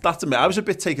 oh, that's a bit. I was a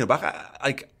bit taken aback.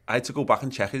 I I had to go back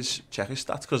and check his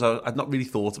stats because I'd not really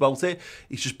thought about it.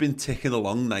 He's just been ticking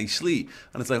along nicely,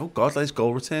 and it's like, oh God, his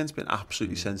goal return's been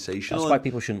absolutely sensational. That's why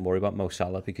people shouldn't worry about Mo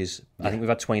Salah, because I think we've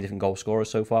had 20 different goal scorers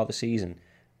so far this season.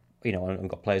 You know, and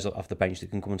got players off the bench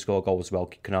that can come and score goals as well.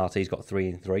 Konate's got 3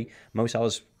 and 3. Mo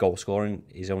Salah's goal scoring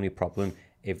is only a problem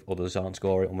if others aren't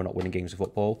scoring and we're not winning games of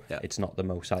football. Yeah. It's not the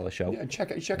Mo Salah show. Yeah,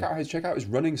 check out his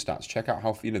running stats. Check out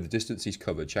how, you know, the distance he's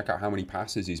covered. Check out how many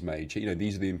passes he's made. You know,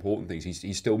 these are the important things.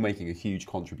 He's still making a huge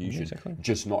contribution,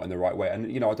 just not in the right way.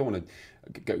 And you know, I don't want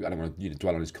to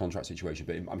dwell on his contract situation,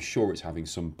 but I'm sure it's having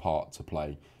some part to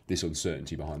play, this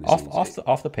uncertainty behind the scenes.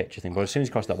 Off the pitch, I think. But as soon as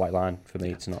he crossed that white line, for me,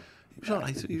 it's not. He was all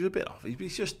right. He was a bit off.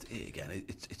 He's just, again,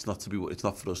 it's not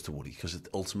for us to worry, because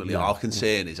ultimately our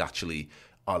concern is actually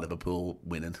our Liverpool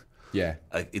winning. Yeah,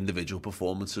 individual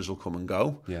performances will come and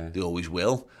go. Yeah, they always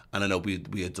will. And I know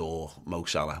we adore Mo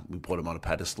Salah. We put him on a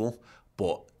pedestal,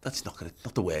 but that's not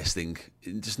the worst thing.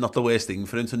 It's just not the worst thing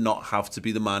for him to not have to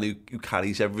be the man who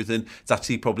carries everything. It's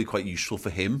actually probably quite useful for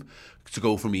him to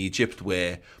go from Egypt,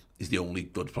 where he's the only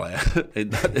good player in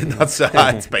that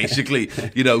side, basically.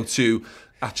 You know, to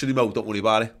actually, Mo, don't worry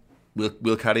about it.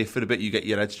 We'll carry it for a bit. You get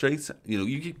your head straight. You know,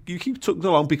 you keep tugging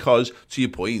along, because, to your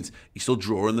point, he's still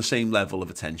drawing the same level of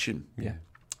attention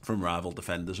from rival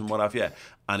defenders and what have you.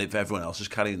 And if everyone else is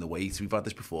carrying the weight, we've had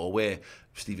this before where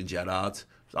Steven Gerrard is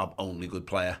our only good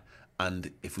player, and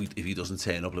if he doesn't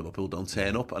turn up, Liverpool don't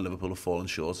turn up, and Liverpool have fallen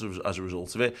short as a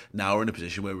result of it. Now we're in a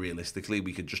position where realistically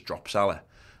we could just drop Salah,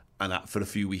 and that for a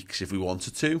few weeks if we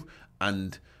wanted to,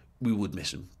 and we would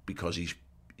miss him because he's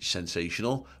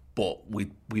sensational. But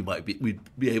we'd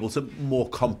be able to more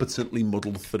competently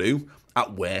muddle through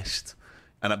at worst,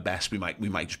 and at best we might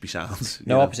just be sound.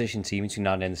 No opposition team between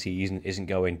now and the end of the season isn't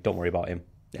going, don't worry about him.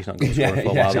 He's not going to score for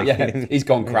a while. Yeah. He's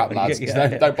gone crap, lads.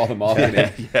 Don't bother marking him.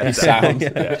 He's sound.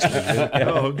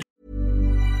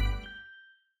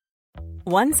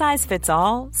 One size fits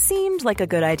all seemed like a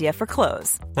good idea for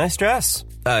clothes. Nice dress.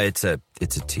 It's a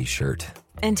t-shirt.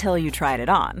 Until you tried it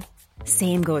on.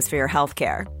 Same goes for your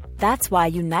healthcare. That's why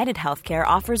United Healthcare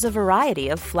offers a variety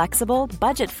of flexible,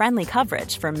 budget-friendly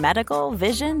coverage for medical,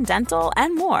 vision, dental,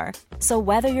 and more. So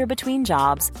whether you're between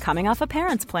jobs, coming off a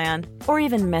parent's plan, or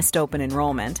even missed open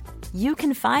enrollment, you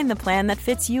can find the plan that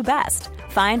fits you best.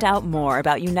 Find out more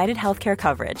about United Healthcare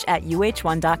coverage at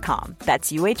uh1.com.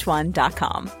 That's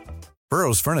uh1.com.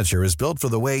 Burrow's furniture is built for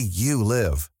the way you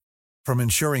live. From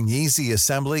ensuring easy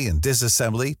assembly and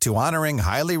disassembly to honoring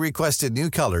highly requested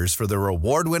new colors for their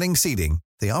award-winning seating,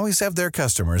 they always have their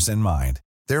customers in mind.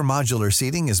 Their modular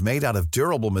seating is made out of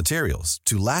durable materials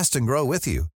to last and grow with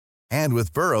you. And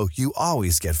with Burrow, you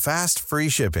always get fast, free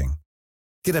shipping.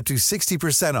 Get up to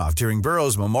 60% off during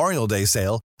Burrow's Memorial Day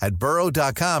sale at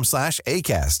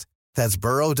burrow.com/ACAST. That's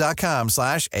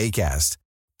burrow.com/ACAST.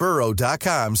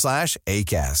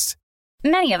 burrow.com/ACAST.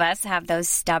 Many of us have those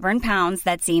stubborn pounds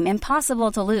that seem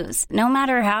impossible to lose, no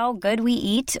matter how good we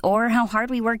eat or how hard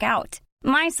we work out.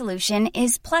 My solution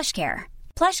is PlushCare.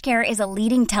 PlushCare is a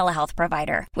leading telehealth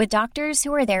provider with doctors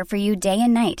who are there for you day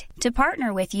and night to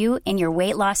partner with you in your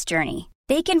weight loss journey.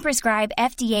 They can prescribe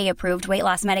FDA-approved weight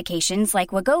loss medications like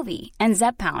Wegovy and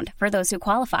Zepbound for those who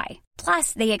qualify.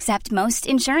 Plus, they accept most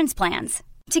insurance plans.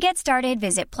 To get started,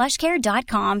 visit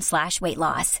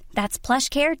plushcare.com/weightloss. That's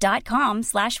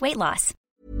plushcare.com/weightloss.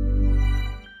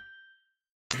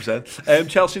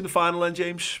 Chelsea in the final then,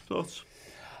 James? Thoughts?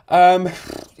 I'm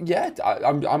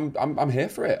here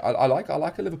for it. I like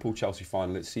a Liverpool Chelsea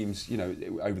final. It seems, you know,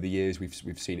 over the years we've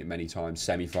seen it many times.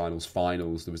 Semi-finals,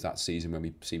 finals. There was that season when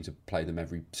we seemed to play them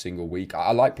every single week.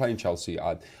 I like playing Chelsea.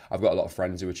 I've got a lot of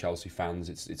friends who are Chelsea fans.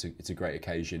 It's a great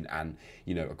occasion, and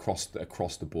you know, across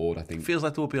the board, I think it feels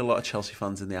like there will be a lot of Chelsea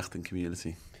fans in the acting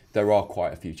community. There are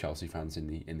quite a few Chelsea fans in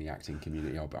the acting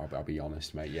community. I'll be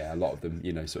honest, mate. Yeah, a lot of them,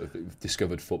 you know, sort of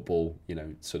discovered football, you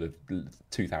know, sort of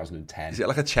 2010. Is it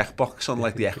like a checkbox on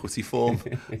like the equity form?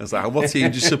 It's like, what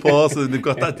team do you support? And they've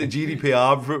got that. The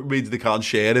GDPR means they can't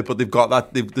share it, but they've got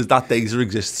that. That data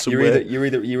exists somewhere.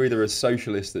 You're either a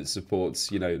socialist that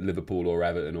supports, you know, Liverpool or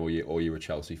Everton, or you're a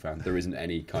Chelsea fan. There isn't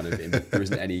any kind of in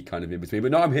between.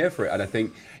 But no, I'm here for it, and I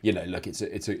think, you know, look, it's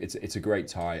a great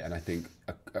tie, and I think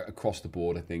across the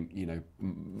board, I think, you know,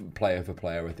 player for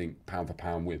player, I think pound for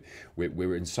pound,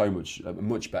 we're in a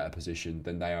much better position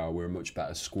than they are. We're a much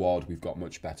better squad. We've got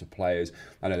much better players.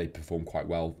 I know they performed quite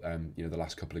well, you know, the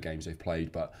last couple of games they've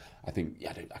played, but I think,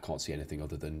 yeah, I can't see anything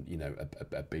other than, you know,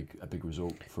 a big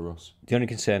result for us. The only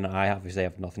concern I have is they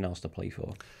have nothing else to play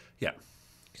for. Yeah.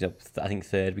 I think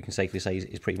third we can safely say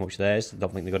is pretty much theirs. I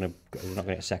don't think they're not going to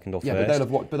get second or first. Yeah,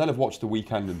 but they'll have watched the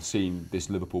weekend and seen this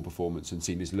Liverpool performance and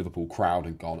seen this Liverpool crowd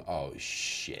and gone, oh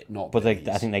shit, not. But I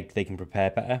think they can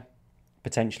prepare better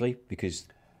potentially because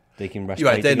they can rest. You're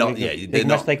right, players. they're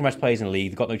not. They can rest players in the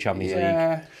league. They've got no Champions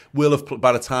League. We'll have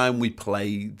by the time we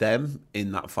play them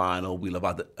in that final, we'll have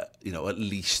had at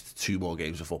least 2 more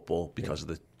games of football because of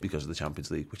the Champions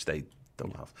League, which they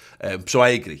don't have. So I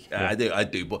agree. I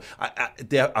do. But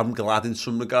I'm glad in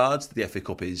some regards the FA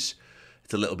Cup it's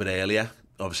a little bit earlier.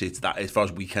 Obviously, it's that as far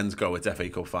as weekends go, it's FA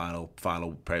Cup final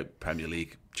Premier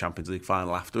League, Champions League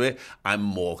final after it. I'm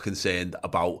more concerned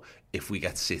about if we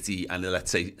get City and let's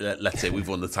say we've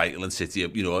won the title and City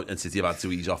have had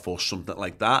to ease off or something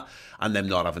like that, and them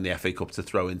not having the FA Cup to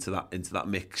throw into that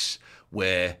mix.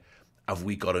 Where have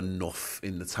we got enough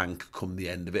in the tank come the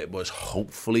end of it? But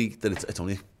hopefully that it's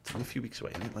only a few weeks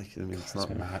away, isn't it? It's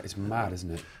not mad. It's mad,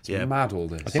 isn't it? It's mad all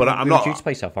this. But I'm not due to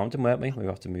play Southampton, weren't we? We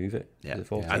have to move it. Yeah,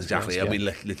 exactly. I mean,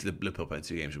 Liverpool playing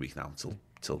 2 games a week now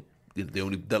till the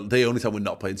only time we're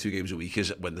not playing 2 games a week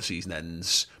is when the season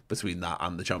ends between that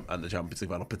and the Champions League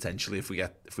final. Potentially, if we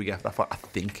get that far, I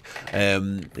think.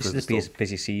 This is the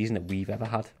busiest season that we've ever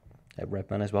had at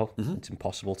Redmen as well. It's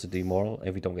impossible to do more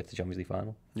if we don't get to the Champions League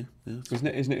final. Yeah. Isn't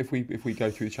it? If we go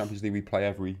through the Champions League, we played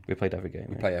every game.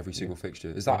 We play every single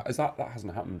fixture. That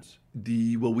hasn't happened?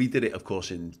 We did it, of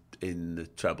course, in the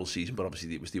treble season, but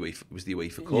obviously it was the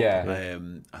UEFA Cup. Yeah.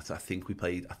 I think we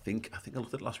played. I think I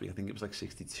looked at it last week. I think it was like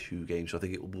 62 games. So I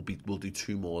think we'll do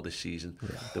 2 more this season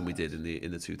than we did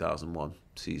in the 2001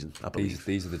 season. I believe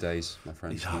these are the days, my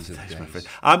friend. These are the days, my friend.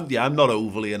 I'm not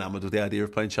overly enamoured with the idea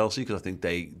of playing Chelsea because I think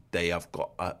they have got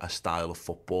a style of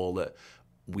football that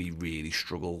we really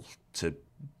struggle to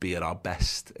be at our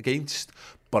best against.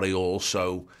 But I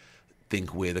also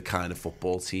think we're the kind of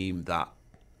football team that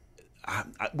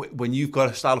when you've got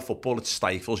a style of football that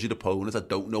stifles your opponent, I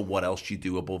don't know what else you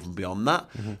do above and beyond that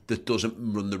that doesn't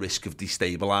run the risk of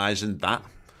destabilising that.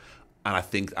 And I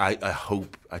think I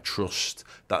hope, I trust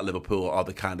that Liverpool are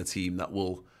the kind of team that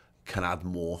can add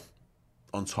more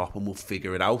on top and we'll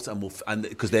figure it out, and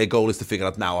because their goal is to figure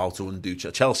out now how to undo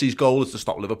Chelsea's goal is to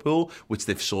stop Liverpool, which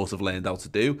they've sort of learned how to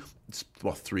do. It's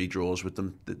 3 draws with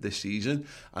them this season,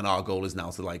 and our goal is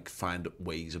now to find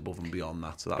ways above and beyond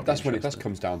that. So that's when that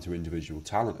comes down to individual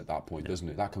talent at that point, doesn't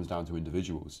it? That comes down to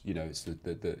individuals. It's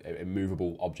the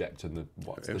immovable object and the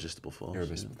irresistible force.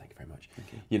 Irresistible. Thank you very much.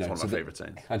 Thank you. It's one of my favourite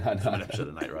sayings. From an episode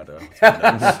of Knight Rider.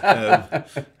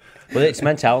 Well, it's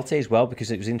mentality as well,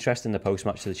 because it was interesting the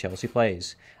post-match to the Chelsea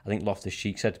players. I think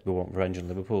Loftus-Cheek said we want revenge on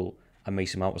Liverpool, and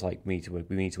Mason Mount was like, we need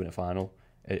to win a final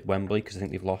at Wembley, because I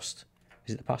think they've lost.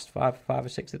 Is it the past five or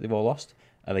six that they've all lost?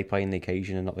 Are they playing the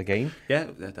occasion and not the game? Yeah,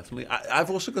 definitely. I've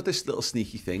also got this little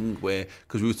sneaky thing where,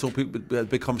 because we had a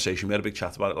big conversation, we had a big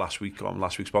chat about it last week on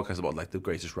last week's podcast about the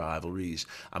greatest rivalries,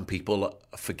 and people are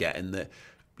forgetting that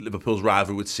Liverpool's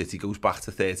rivalry with City goes back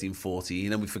to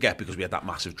 13-14, and we forget because we had that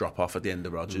massive drop-off at the end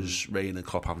of Rodgers' reign and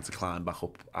Klopp having to climb back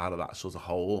up out of that sort of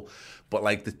hole. But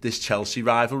this Chelsea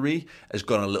rivalry has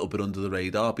gone a little bit under the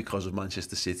radar because of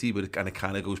Manchester City, but it kind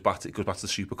of goes back to the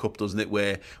Super Cup, doesn't it?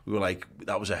 Where we were like,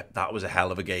 that was a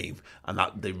hell of a game, and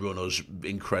that they run us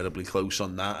incredibly close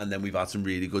on that, and then we've had some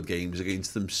really good games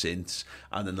against them since,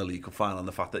 and then the League Cup final, and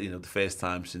the fact that the first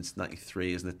time since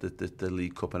 '93, isn't it, the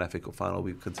League Cup and FA Cup final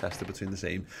we've contested between the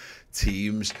same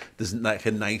teams. There's a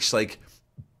nice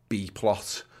B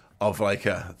plot of I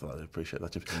appreciate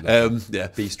that, Jim. Yeah,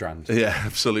 B strand. Yeah,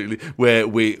 absolutely. Where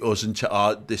us and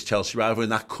this Chelsea rivalry,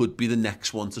 and that could be the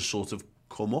next one to sort of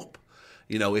come up.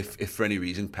 If for any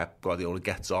reason Pep Guardiola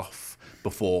gets off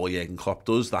before Jurgen Klopp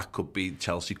does,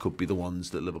 Chelsea could be the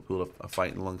ones that Liverpool are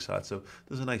fighting alongside. So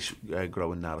there's a nice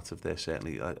growing narrative there,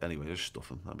 certainly. Anyway, just stuff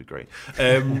them. That'd be great.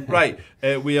 Right,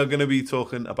 we are going to be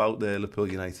talking about the Liverpool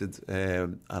United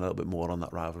and a little bit more on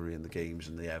that rivalry and the games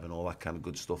and the Evan, all that kind of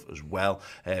good stuff as well.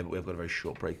 But we've got a very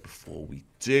short break before we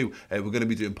do. We're going to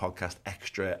be doing podcast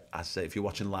extra, as I say, if you're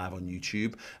watching live on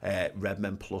YouTube,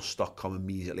 redmenplus.com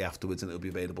immediately afterwards, and it'll be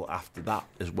available after that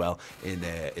as well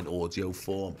in audio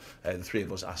form. The 3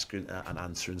 of us asking and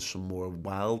answering some more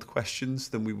wild questions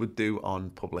than we would do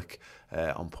on public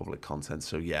content.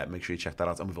 So yeah, make sure you check that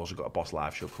out. And we've also got a Boss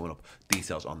Live show coming up.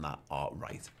 Details on that are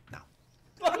right now.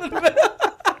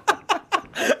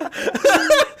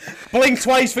 Blink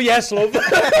twice for yes, love.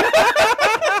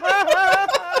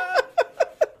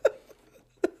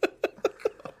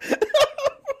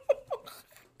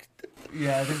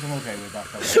 Yeah, I think I'm okay with that.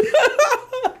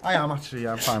 I am actually.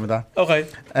 I'm fine with that. Okay.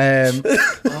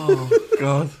 Oh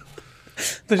God.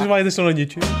 This is why this is on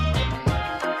YouTube.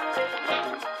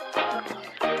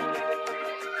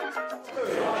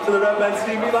 for the Redmen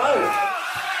TV Live.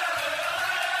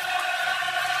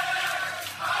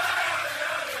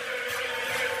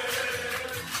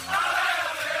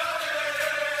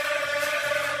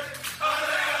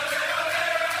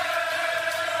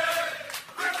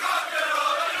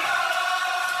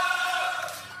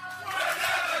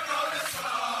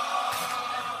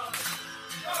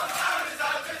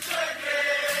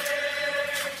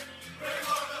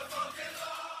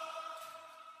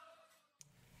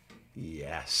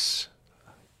 Yes.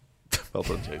 Well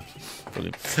done, James.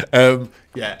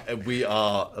 Brilliant. We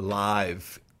are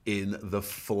live in the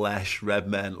flesh.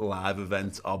 Redmen live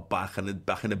events are back in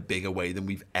a bigger way than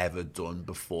we've ever done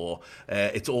before.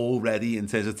 It's already, in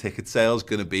terms of ticket sales,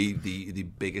 going to be the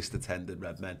biggest attended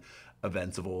Redmen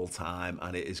event of all time,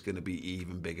 and it is going to be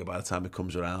even bigger by the time it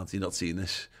comes around. You're not seeing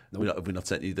this? Nope. Have we not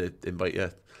sent you the invite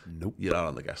yet? Nope. You're not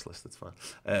on the guest list, that's fine.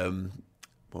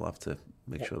 We'll have to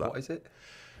make sure that... What is it?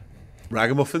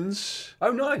 Ragamuffins.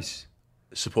 Oh, nice.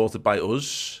 Supported by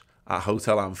us at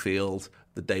Hotel Anfield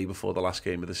the day before the last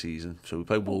game of the season. So we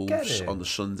play Wolves on the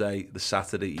Sunday, the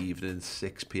Saturday evening,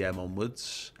 6 p.m.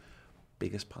 onwards.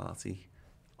 Biggest party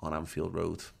on Anfield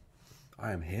Road.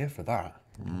 I am here for that.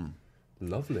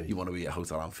 Lovely. You want to be at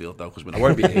Hotel Anfield though, because I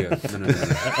won't be here. No.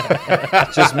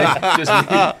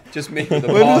 just me. With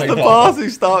the when does the party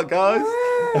start, guys?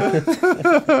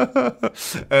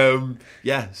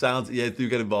 Do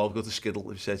get involved. Go to Skiddle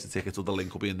if you search the tickets, or the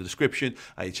link will be in the description.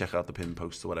 You check out the pin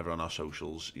post or whatever on our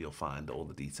socials. You'll find all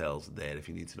the details there if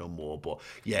you need to know more. But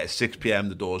yeah, it's 6 p.m.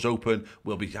 The doors open.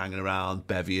 We'll be hanging around,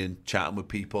 bevying, chatting with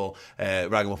people.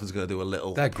 Ragamuffins going to do a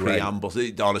little preamble.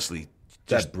 Honestly,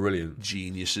 That's brilliant.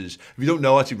 Geniuses. If you don't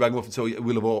know, actually, Ragamuffin, so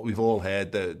we've all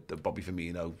heard the Bobby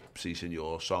Firmino, Si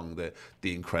Senor song,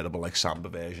 the incredible samba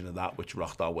version of that, which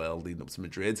rocked our world leading up to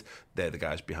Madrid. They're the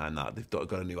guys behind that. They've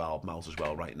got a new album out as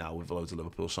well right now with loads of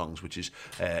Liverpool songs, which is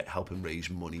helping raise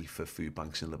money for food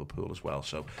banks in Liverpool as well.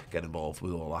 So get involved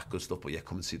with all that good stuff. But yeah,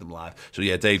 come and see them live. So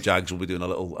yeah, Dave Jaggs will be doing a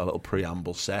little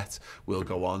preamble set. We'll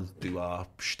go on, do our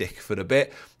shtick for a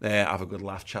bit, have a good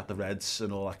laugh, chat the Reds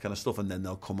and all that kind of stuff, and then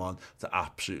they'll come on to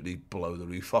absolutely blow the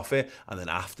roof off it. And then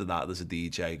after that, there's a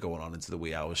DJ going on into the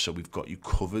wee hours, so we've got you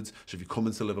covered. So if you come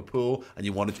into Liverpool and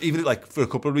you want to, even for a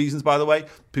couple of reasons, by the way,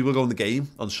 people go on the game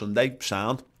on Sunday,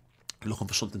 sound, looking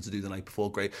for something to do the night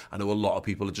before, great. I know a lot of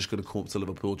people are just going to come up to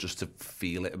Liverpool just to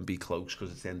feel it and be close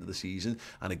because it's the end of the season.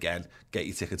 And again, get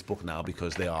your tickets booked now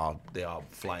because they are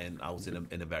flying out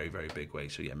in a very, very big way.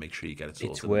 So yeah, make sure you get it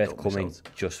sorted. It's worth coming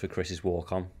just for Chris's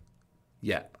walk-on.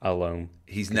 Yeah, alone.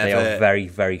 They are very,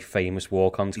 very famous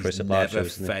walk-ons. Chris at live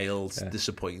shows. He's never failed to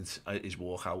disappoint his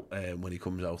walk-out when he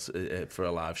comes out for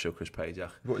a live show. Chris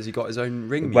Pajak. What, has he got his own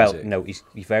ring music? Well, no,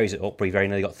 he varies it up, but he very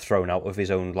nearly got thrown out of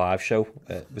his own live show.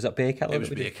 Was that Beer Keller? It was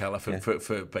Beer Keller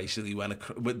for basically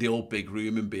with the old big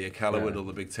room in Beer Keller with all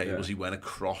the big tables. He went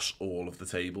across all of the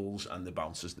tables, and the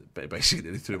bouncers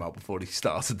basically threw him out before he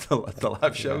started the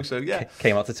live show. So yeah,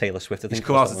 came out to Taylor Swift. I think he's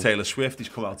come out to Taylor Swift. He's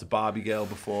come out to Barbie Girl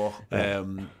before.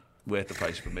 Worth the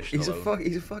price of admission. He's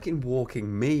a fucking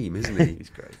walking meme, isn't he?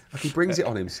 He's great. He brings it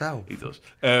on himself. He does.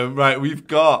 Right, we've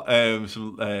got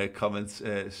some comments,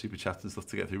 super chats and stuff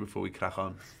to get through before we crack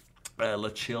on. La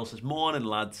Chill says, morning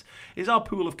lads, is our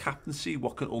pool of captaincy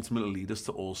what can ultimately lead us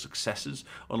to all successes,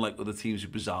 unlike other teams who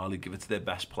bizarrely give it to their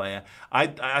best player? I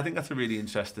think that's a really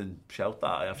interesting shout.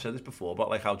 That I've said this before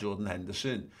about how Jordan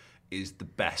Henderson is the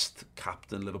best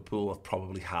captain Liverpool have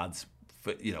probably had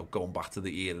for, going back to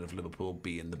the era of Liverpool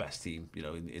being the best team, in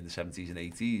the 70s and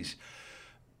 80s,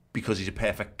 because he's a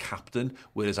perfect captain.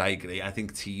 Whereas I agree, I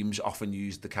think teams often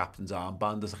use the captain's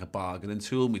armband as a bargaining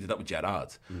tool, and we did that with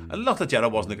Gerrard. And not that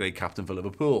Gerrard wasn't a great captain for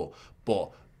Liverpool,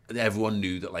 but everyone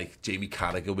knew that Jamie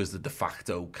Carragher was the de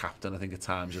facto captain, I think, at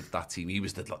times of that team. He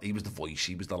was the voice,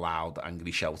 he was the loud,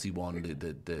 angry, shouty one,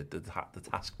 the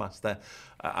taskmaster,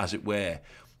 as it were.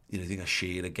 I think a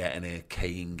Shearer getting it,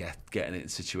 Kane getting it in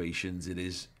situations, it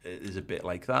is a bit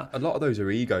like that. A lot of those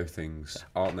are ego things,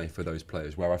 aren't they, for those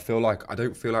players? Where I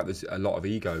don't feel like there's a lot of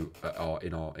ego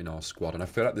in our squad, and I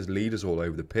feel like there's leaders all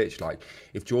over the pitch. Like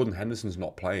if Jordan Henderson's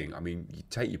not playing, I mean, you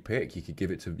take your pick. You could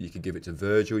give it to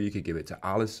Virgil, you could give it to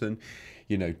Alisson.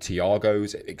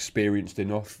 Thiago's experienced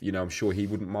enough. I'm sure he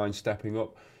wouldn't mind stepping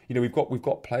up. We've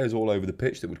got players all over the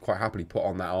pitch that would quite happily put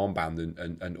on that armband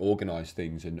and organise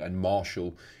things and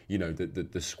marshal,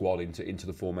 the squad into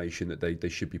the formation that they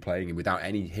should be playing in without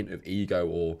any hint of ego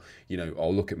or, oh,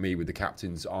 look at me with the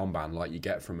captain's armband like you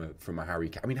get from a Harry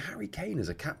Kane. I mean, Harry Kane as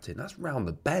a captain, that's round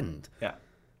the bend. Yeah.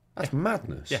 That's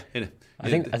madness. Yeah, I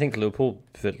think Liverpool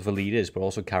for leaders, but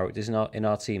also characters in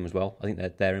our team as well. I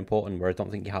think they're important. Where I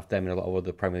don't think you have them in a lot of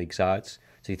other Premier League sides.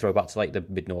 So you throw back to the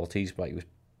mid noughties, with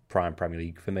prime Premier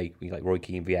League for me. Like Roy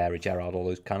Keane, Vieira, Gerrard, all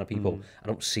those kind of people. I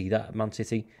don't see that at Man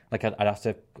City. Like I'd have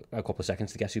to a couple of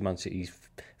seconds to guess who Man City's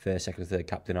first, second, and third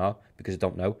captain are because I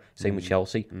don't know. Same with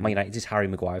Chelsea. Man United is Harry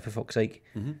Maguire, for fuck's sake.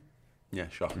 Yeah,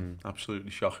 shocking.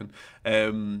 Absolutely shocking.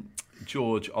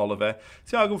 George Oliver.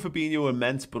 Thiago and Fabinho are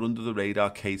meant, but under the radar.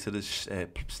 Keita is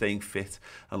staying fit,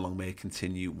 and long may it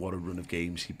continue. What a run of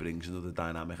games he brings, another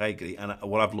dynamic. I agree. And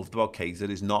what I've loved about Keita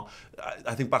is not.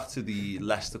 I think back to the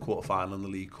Leicester quarter-final in the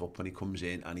League Cup when he comes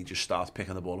in and he just starts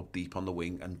picking the ball up deep on the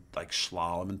wing and like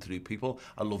slaloming through people.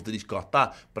 I love that he's got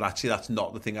that, but actually that's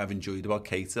not the thing I've enjoyed about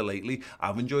Keita lately.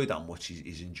 I've enjoyed how much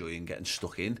he's enjoying getting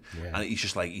stuck in, and he's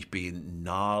just like he's being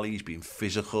gnarly, he's being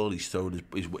physical, he's throwing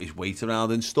his weight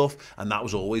around and stuff. And that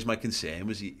was always my concern,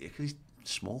 was he's a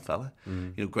small fella.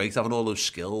 You know, great having all those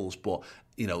skills, but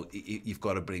you know, you've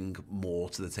got to bring more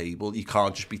to the table. You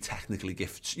can't just be technically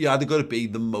gifted. You either got to be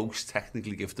the most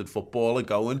technically gifted footballer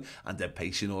going and then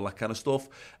pacing, all that kind of stuff.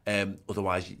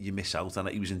 Otherwise, you miss out, and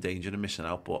he was in danger of missing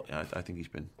out. But I think he's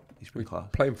been class.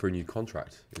 Playing for a new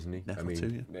contract, isn't he? Definitely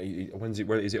too, yeah. When's it?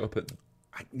 When is it up at?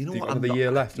 You know what? Another year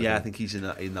left. Yeah, I think he's in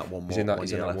that one more. He's in that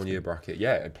 1 year bracket.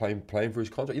 Yeah, playing for his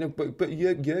contract. You know, but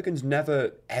Jurgen's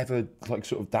never ever like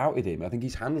sort of doubted him. I think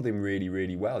he's handled him really,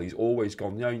 really well. He's always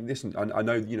gone. You know, listen. I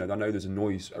know there's a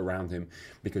noise around him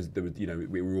because there was,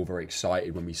 we were all very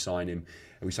excited when we signed him.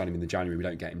 And we signed him in the January. We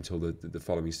don't get him until the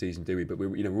following season, do we? But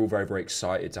we're all very, very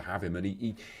excited to have him. And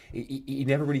he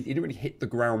didn't really hit the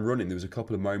ground running. There was a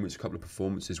couple of moments, a couple of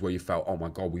performances where you felt, oh my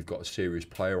God, we've got a serious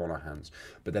player on our hands.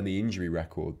 But then the injury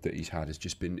record that he's had has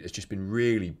just been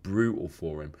really brutal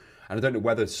for him. And I don't know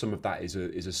whether some of that is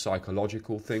a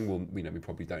psychological thing. Well, we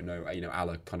probably don't know. A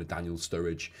la kind of Daniel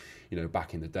Sturridge,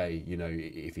 back in the day,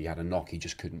 if he had a knock, he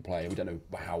just couldn't play. We don't know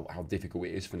how difficult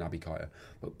it is for Naby Keita.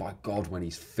 But by God, when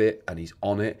he's fit and he's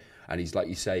on it, and he's, like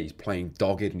you say, he's playing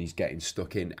dogged and he's getting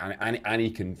stuck in, and he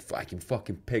can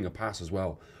fucking ping a pass as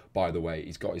well. By the way,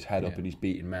 he's got his head up and he's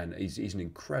beating men. He's an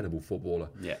incredible footballer.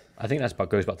 Yeah, I think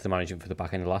goes back to the management for the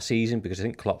back end of last season, because I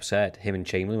think Klopp said him and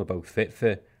Chamberlain were both fit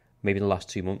for maybe the last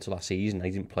 2 months of last season, and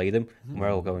he didn't play them. And we're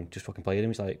all going, just fucking play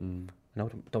them. He's like, no, I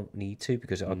don't need to,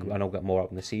 because I know I've got more out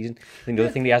in the season. I think the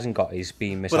other thing he hasn't got is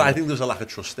being missed. But I think there's a lack of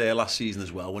trust there last season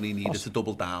as well, when he needed to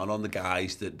double down on the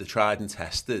guys that they tried and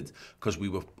tested, because we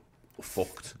were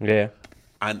fucked. Yeah.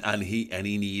 And he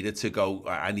needed to go.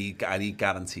 I need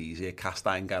guarantees here, cast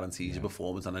iron guarantees of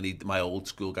performance, and I need my old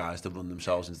school guys to run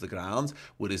themselves into the ground.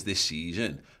 Whereas this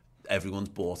season, everyone's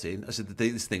bought in. I said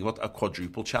this thing about a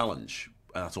quadruple challenge,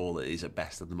 and that's all it is at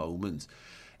best at the moment,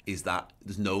 is that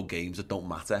there's no games that don't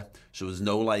matter. So there's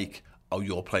no like, oh,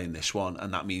 you're playing this one,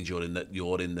 and that means you're in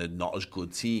the not as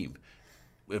good team.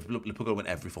 Liverpool are going to win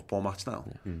every football match now.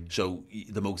 So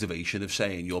the motivation of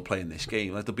saying you're playing this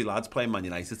game, like there'll be lads playing Man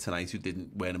United tonight who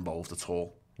weren't involved at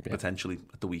all, potentially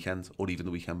at the weekend or even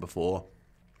the weekend before,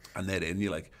 and they're in.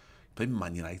 You're like, playing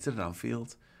Man United at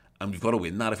Anfield, and we've got to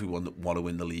win that if we want to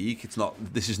win the league.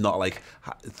 This is not like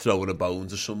throwing a bone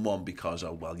to someone because,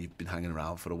 oh well, you've been hanging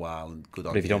around for a while and good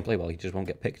on you. But if you don't play well, you just won't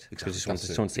get picked. Exactly.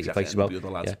 Because someone to take your place as well. The other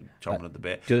lads chomping at the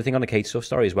bit. The other thing on the Keita stuff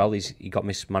story as well is he got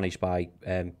mismanaged by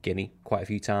Guinea quite a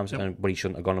few times, but he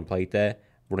shouldn't have gone and played there,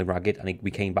 running ragged, and we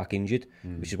came back injured,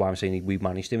 which is why I'm saying we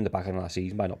managed him in the back end of last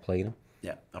season by not playing him.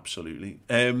 Yeah, absolutely.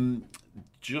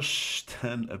 Just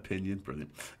an opinion,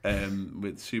 brilliant.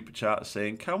 With Super Chat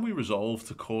saying, can we resolve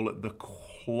to call it the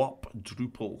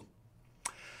Klopp-druple?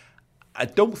 I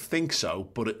don't think so,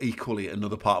 but equally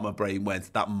another part of my brain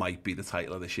went, that might be the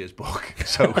title of this year's book.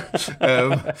 So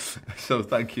so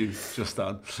thank you,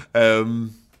 Justin. I'll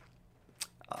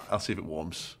see if it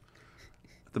warms.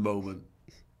 At the moment,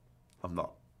 I'm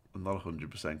not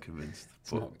 100% convinced.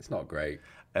 It's not great.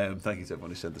 Thank you to everyone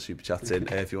who sent the super chats in.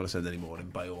 If you want to send any more in,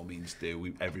 by all means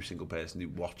do. Every single person who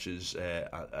watches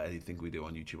anything we do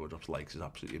on YouTube or drops likes is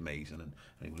absolutely amazing, and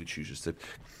anyone who chooses to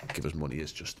give us money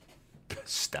is just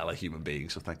stellar human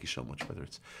beings. So thank you so much, whether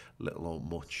it's little or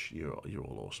much. You're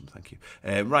all awesome. Thank you.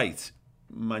 Right.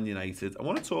 Man United. I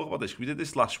want to talk about this. We did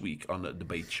this last week on a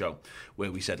debate show where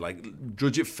we said, like,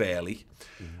 judge it fairly,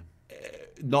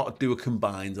 not do a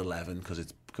combined 11 because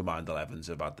it's combined 11s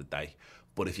about the day.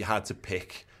 But if you had to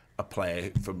pick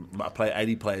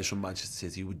any players from Manchester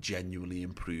City who would genuinely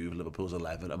improve Liverpool's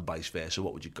 11 and vice versa,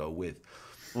 what would you go with?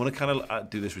 I want to kind of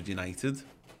do this with United,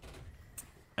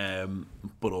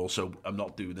 but also I'm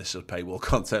not doing this as paywall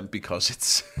content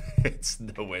because it's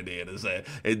nowhere near as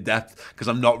in depth, because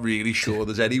I'm not really sure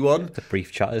there's anyone. It's a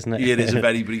brief chat, isn't it? It is a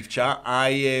very brief chat.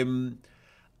 I'm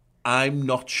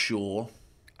not sure.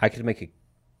 I could make a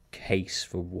case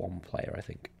for one player, I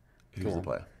think. Who's the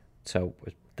player? So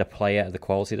the player, the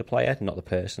quality of the player, not the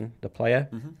person, the player,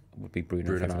 would be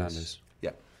Bruno Fernandes.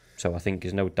 Yeah. So I think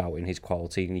there's no doubt in his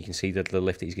quality, and you can see the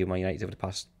lift that he's given Man United over the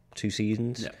past 2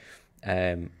 seasons.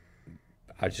 Yeah.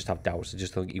 I just have doubts. I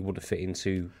just think he wouldn't fit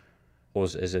into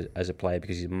us as a player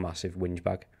because he's a massive whinge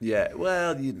bag. Yeah,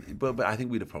 well, but I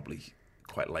think we'd have probably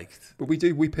quite liked. But we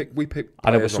pick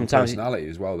I know, but players on sometimes personality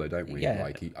as well, though, don't we? Yeah.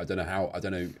 Like I don't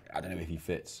know if he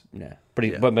fits. Yeah,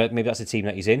 but maybe that's the team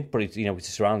that he's in. But it's the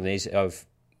surrounding is of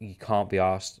you can't be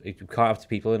asked. You can't have the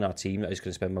people in our team that is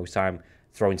going to spend most time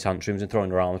throwing tantrums and throwing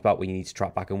their arms about when you need to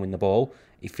track back and win the ball.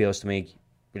 He feels to me,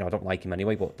 I don't like him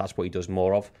anyway, but that's what he does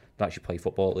more of than actually play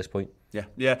football at this point.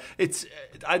 Yeah.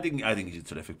 I think he's a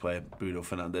terrific player, Bruno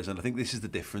Fernandes, and I think this is the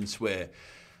difference where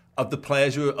of the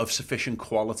players who are of sufficient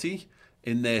quality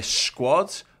in their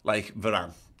squad, like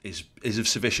Varane is of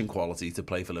sufficient quality to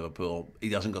play for Liverpool.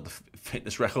 He hasn't got the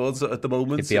fitness records at the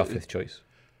moment. He'd be our 5th choice.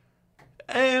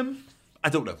 I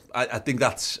don't know.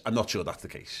 I'm not sure that's the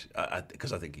case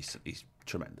because I think he's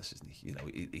tremendous, isn't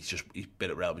he? He's been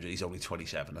at Real Madrid. He's only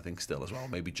 27, I think, still as well.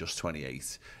 Maybe just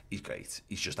 28. He's great.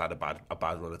 He's just had a bad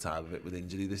run of time of it with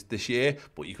injury this year.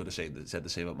 But you could have said the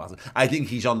same about Matip. I think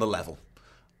he's on the level,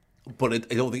 but I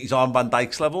don't think he's on Van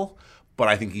Dijk's level. But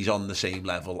I think he's on the same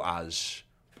level as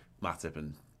Matip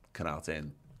and Canate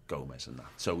and Gomez and that.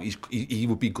 So he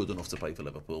would be good enough to play for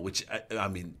Liverpool, which, I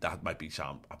mean, that might be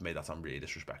I've made that sound really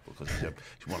disrespectful because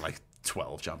he's won like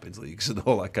 12 Champions Leagues and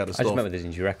all that kind of stuff. I just remember his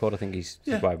injury record. I think he's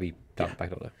why we back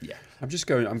up there. Yeah.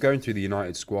 I'm going through the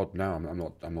United squad now.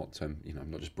 I'm not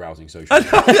just browsing social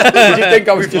media. Did you think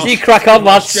I was just... You crack on,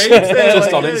 lads.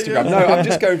 Just on Instagram. No, I'm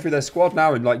just going through their squad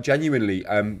now and like genuinely,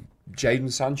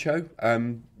 Jadon Sancho,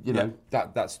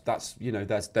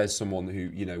 there's someone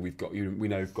who we've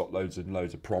got loads and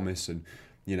loads of promise, and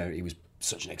he was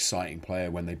such an exciting player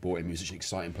when they bought him. He was such an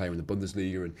exciting player in the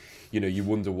Bundesliga, and you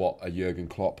wonder what a Jurgen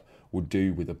Klopp would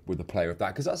do with a player of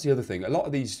that, because that's the other thing. A lot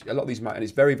of these and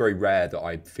it's very, very rare that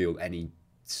I feel any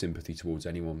sympathy towards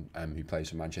anyone who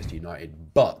plays for Manchester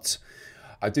United, but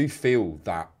I do feel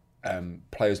that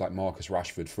players like Marcus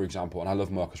Rashford, for example, and I love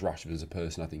Marcus Rashford as a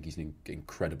person. I think he's an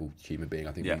incredible human being.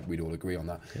 I think we'd all agree on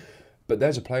that. But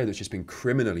there's a player that's just been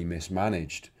criminally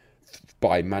mismanaged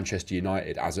by Manchester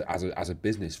United as a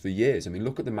business for years. I mean,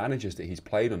 look at the managers that he's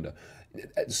played under.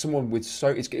 Someone with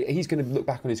he's going to look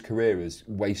back on his career as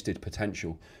wasted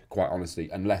potential, quite honestly,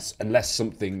 unless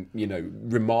something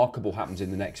remarkable happens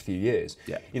in the next few years.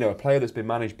 Yeah. A player that's been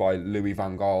managed by Louis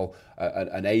van Gaal,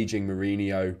 an aging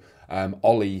Mourinho.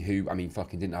 Ollie, who,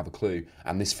 fucking didn't have a clue,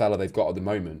 and this fella they've got at the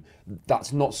moment,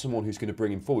 that's not someone who's going to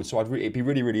bring him forward. So it'd be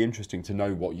really, really interesting to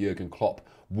know what Jurgen Klopp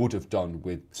would have done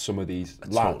with some of these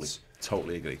lads.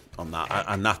 Totally agree on that.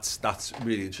 And that's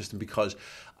really interesting because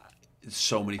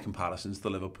so many comparisons to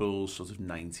Liverpool's sort of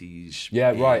 90s.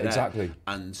 Yeah, right, exactly.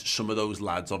 And some of those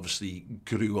lads obviously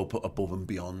grew up above and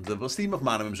beyond. Well, Steve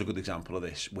McManaman's a good example of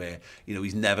this, where,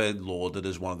 he's never lauded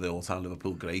as one of the all-time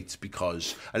Liverpool greats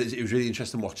because, and it was really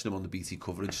interesting watching him on the BT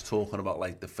coverage talking about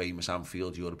like the famous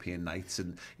Anfield European nights,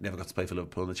 and he never got to play for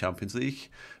Liverpool in the Champions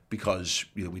League because,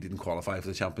 we didn't qualify for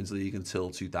the Champions League until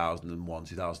 2001,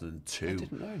 2002. I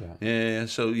didn't know that. Yeah,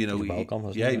 so, he was well gone,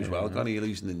 wasn't he? He was well gone. He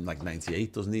leaves in like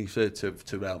 98, doesn't he,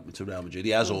 to Real Madrid.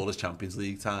 He has all his Champions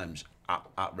League times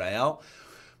at Real.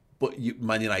 But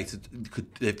Man United,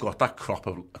 they've got that crop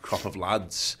of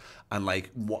lads, and like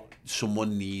what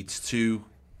someone needs to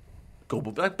go.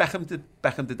 But like Beckham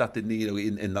did that, didn't he?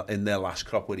 In their last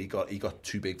crop where he got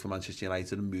too big for Manchester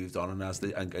United and moved on,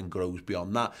 and grows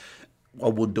beyond that. I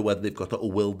wonder whether they've got that,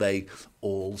 or will they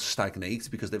all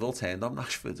stagnate because they've all turned on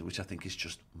Rashford, which I think is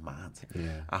just mad,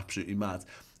 absolutely mad.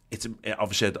 It's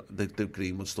obviously the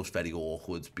Greenwood stuff's very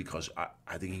awkward because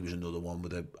I think he was another one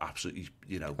with a absolutely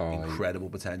incredible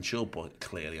potential, but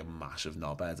clearly a massive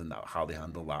knobhead, and how they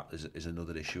handle that is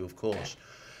another issue, of course.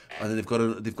 And then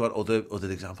they've got other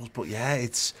examples, but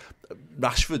it's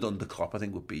Rashford under Klopp. I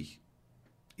think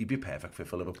he'd be perfect fit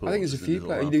for Liverpool. I think there's a few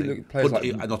players like...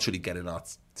 I'm not really getting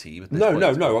that team at this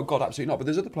point. No, God, absolutely not. But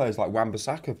there's other players like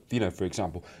Wan-Bissaka, for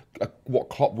example. What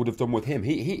Klopp would have done with him,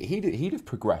 he'd have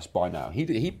progressed by now.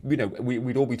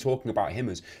 We'd all be talking about him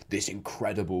as this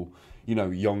incredible,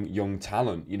 young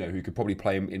talent, who could probably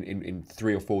play in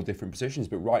 3 or 4 different positions.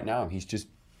 But right now, he's just...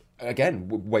 Again,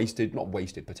 not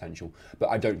wasted potential, but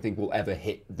I don't think we'll ever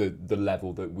hit the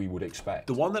level that we would expect.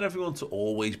 The one that everyone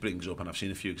always brings up, and I've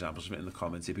seen a few examples of it in the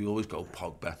comments, people always go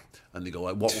Pogba, and they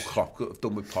go, what will Klopp have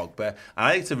done with Pogba? And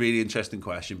I think it's a really interesting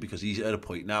question because he's at a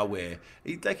point now where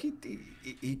he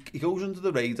goes under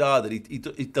the radar, that he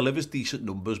delivers decent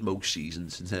numbers most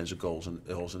seasons in terms of goals and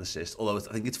assists. Although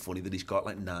I think it's funny that he's got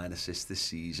like 9 assists this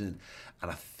season,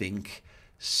 and I think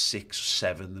 6,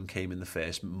 7 of them came in the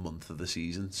first month of the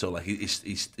season. So like his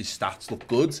stats look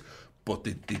good, but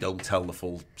they don't tell the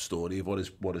full story of what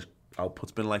his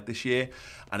output's been like this year.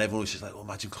 And everyone was just like, oh,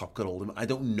 imagine Klopp got hold of him. I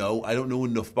don't know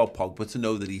enough about Pogba to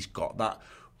know that he's got that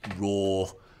raw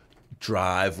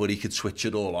drive where he could switch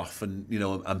it all off and, you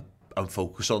know, and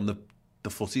focus on the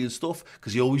footy and stuff,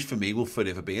 because he always, for me, will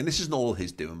forever be, and this isn't all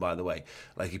his doing, by the way,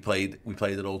 like we played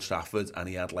at Old Trafford and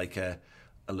he had like a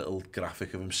little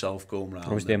graphic of himself going around.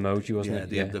 It was the emoji,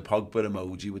 wasn't it? The Pogba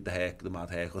emoji with the mad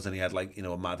haircut, and he had like, you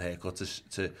know, a mad haircut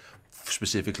to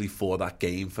specifically for that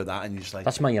game, for that, and you're just like,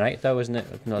 that's Man United though, isn't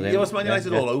it? No, it's Man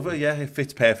United all over. Yeah, it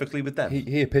fits perfectly with them.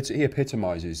 He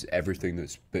epitomises everything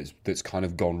that's kind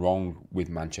of gone wrong with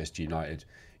Manchester United.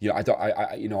 You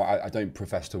know, I don't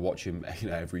profess to watch him, you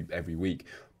know, every week,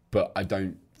 but I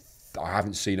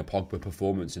haven't seen a Pogba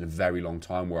performance in a very long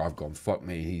time where I've gone, fuck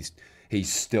me,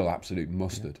 he's still absolute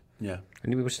mustard. Yeah.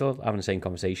 And we were still having the same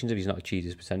conversations. If he's not achieved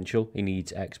his potential, he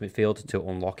needs ex-midfield to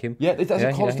unlock him. Yeah, that's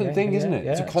a constant thing, isn't it?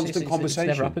 It's a constant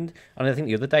conversation. It's never happened. And I think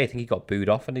the other day, he got booed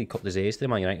off and he cut his ears to the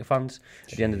Man United fans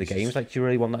at the end of the game. It's like, do you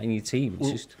really want that in your team?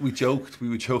 It's we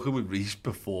were joking with Reece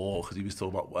before, because he was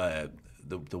talking about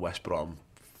the West Brom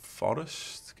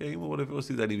Forest game or whatever it was.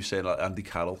 Then he was saying like Andy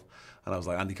Carroll, and I was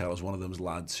like, Andy Carroll's one of those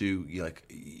lads who you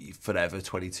like forever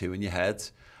 22 in your head.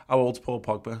 How old's Paul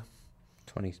Pogba?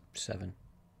 27.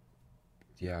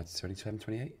 Yeah, 27,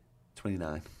 28?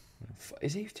 29.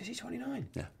 Is he 29?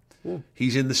 Yeah.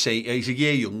 He's in the same. He's a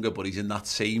year younger, but he's in that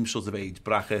same sort of age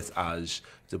bracket as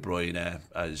De Bruyne,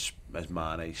 as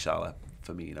Mane, Salah,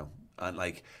 Firmino,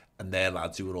 and they're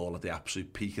lads who are all at the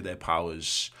absolute peak of their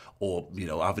powers, or, you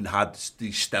know, having had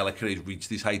these stellar careers, reached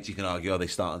these heights. You can argue, are they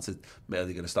going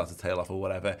to start to tail off or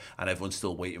whatever? And everyone's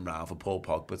still waiting around for Paul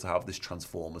Pogba to have this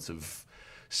transformative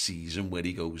season where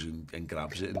he goes and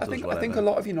grabs it and does whatever. I think a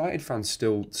lot of United fans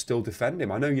still defend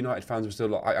him. I know United fans are still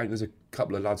like, I think there's a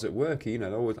couple of lads at work, you know,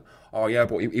 they're always, oh yeah,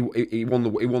 but he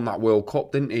won that World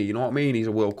Cup, didn't he? You know what I mean? He's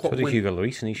a World Cup winner. Hugo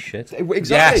Lloris and he's shit. Exactly.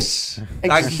 Yes.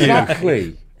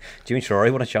 Exactly. Jimmy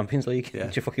Traore won a Champions League. Yeah.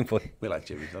 What's your fucking point? We like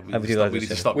Jimmy.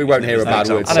 We won't hear a bad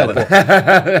word.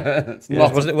 Wasn't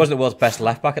it the world's best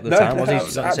left back at the time? Was he?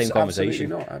 It's not the same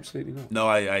conversation. Absolutely not. No,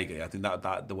 I agree. I think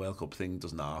that the World Cup thing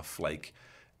doesn't half like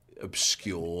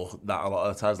obscure that a lot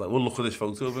of the times. Like, well, look at this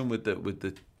photo of him with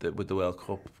the World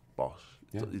Cup boss.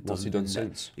 Yeah. What's he done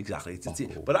since? Exactly.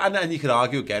 But and you can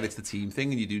argue again, it's the team thing,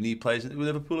 and you do need players.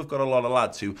 Liverpool have got a lot of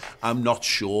lads who I'm not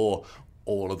sure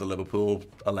all of the Liverpool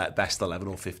best 11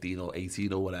 or 15 or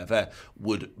 18 or whatever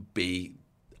would be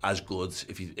as good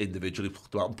if you individually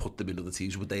put them out and put them in other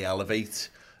teams. Would they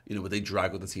elevate? You know, would they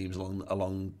drag other teams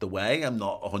along the way? I'm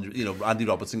not 100. You know, Andy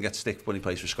Robertson gets stick when he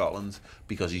plays for Scotland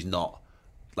because he's not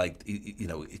like, you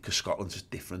know, because Scotland's just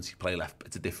different. You play left.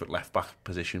 It's a different left back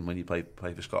position when you play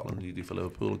for Scotland than you do for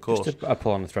Liverpool, of course. Just to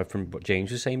pull on the thread from what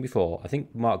James was saying before, I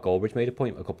think Mark Goldbridge made a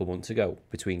point a couple of months ago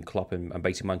between Klopp and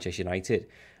basically Manchester United.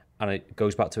 And it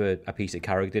goes back to a piece that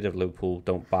Carragher did of Liverpool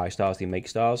don't buy stars, they make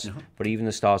stars. Uh-huh. But even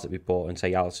the stars that we bought, and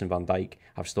say Alisson, Van Dijk,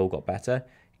 have still got better.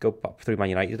 Go back through Man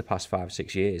United the past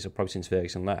 5-6 years, or probably since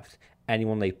Ferguson left,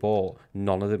 anyone they bought,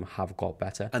 none of them have got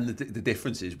better. And the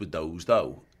difference is with those,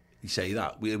 though, you say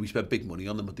that we spent big money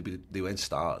on them, but they weren't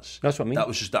stars. That's what I mean. That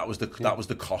was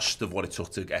the cost of what it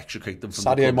took to extricate them from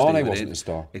Sadio the clubs Mane wasn't a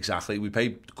star. Exactly. We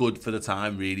paid good for the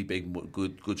time, really big,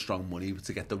 good strong money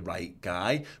to get the right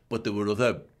guy, but there were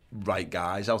other right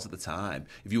guys out at the time.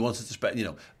 If you wanted to spend, you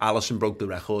know, Alisson broke the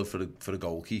record for a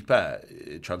goalkeeper,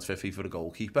 transfer fee for a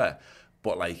goalkeeper,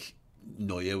 but like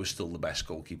Neuer was still the best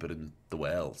goalkeeper in the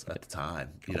world at the time.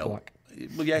 You know.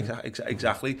 Well, yeah,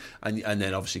 exactly. And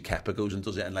then obviously Kepa goes and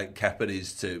does it, and like Kepa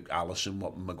is to Alisson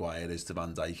what Maguire is to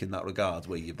Van Dijk in that regard,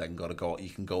 where you've then got to go, you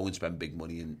can go and spend big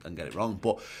money and get it wrong.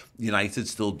 But United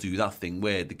still do that thing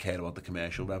where they care about the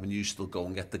commercial revenue, still go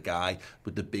and get the guy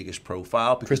with the biggest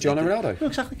profile. Cristiano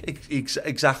Ronaldo.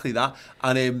 Exactly that.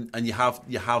 And you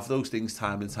have those things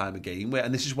time and time again. Where,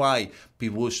 and this is why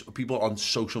people on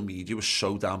social media were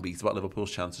so downbeat about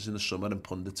Liverpool's chances in the summer, and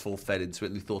pundits all fed into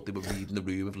it, and they thought they were reading the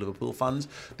room of Liverpool fans.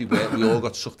 We all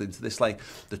got sucked into this, like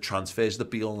the transfers the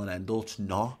be all and end all.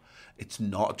 It's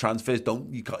not. Transfers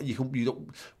you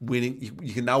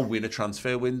can now win a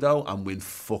transfer window and win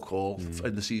fuck all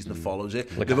in the season that follows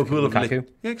it. Liverpool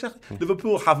exactly.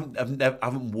 Liverpool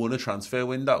haven't won a transfer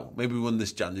window. Maybe we won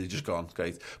this January, just gone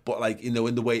great. But like, you know,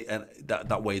 in the way, and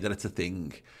that way that it's a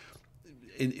thing.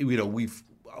 You know, we've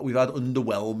had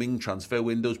underwhelming transfer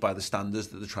windows by the standards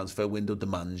that the transfer window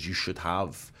demands you should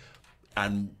have,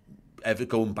 and ever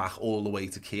going back all the way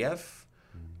to Kiev,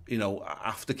 you know,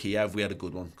 after Kiev, we had a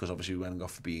good one because obviously we went and got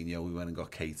Fabinho, we went and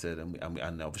got Keita,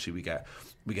 and obviously we get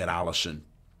Alisson,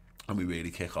 and we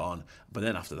really kick on. But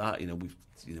then after that, you know, we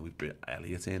brought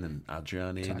Elliot in and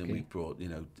Adrian in, and we brought, you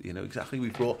know exactly. We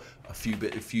brought a few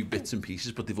bits and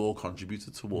pieces, but they've all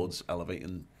contributed towards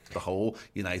elevating the whole.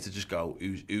 United just go,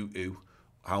 ooh,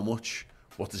 how much?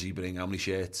 What does he bring? How many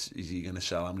shirts is he going to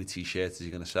sell? How many T-shirts is he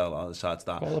going to sell? On the side to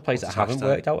that, all the players that haven't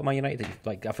worked out at Man United,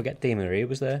 like I forget, Di Maria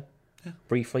was there. Yeah.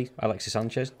 Briefly, Alexis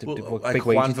Sanchez. Like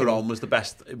Juan Varane was the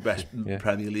best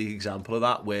Premier League example of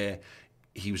that, where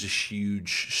he was a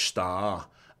huge star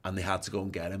and they had to go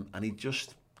and get him, and he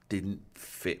just didn't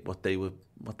fit what they were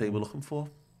looking for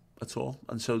at all,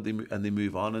 and so they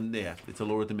move on, and yeah, it's a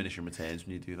law of diminishing returns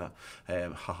when you do that.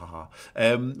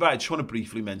 Right, I just want to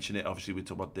briefly mention it. Obviously, we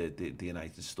talk about the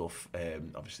United stuff.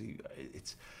 Obviously,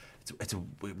 it's a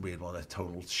weird one, a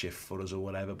total shift for us or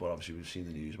whatever, but obviously we've seen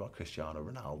the news about Cristiano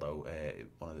Ronaldo.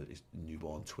 One of his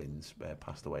newborn twins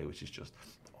passed away, which is just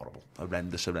horrible,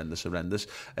 horrendous. So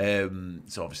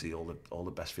obviously all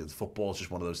the best feelings. Football is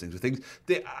just one of those things. I think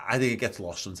it gets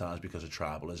lost sometimes because of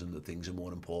tribalism, that things are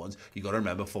more important. You got to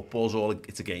remember, football's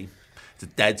it's a game.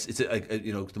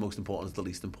 You know, the most important is the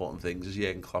least important things, as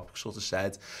Jurgen Klopp sort of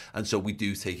said. And so we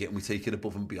do take it, and we take it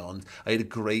above and beyond. I had a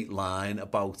great line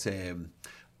about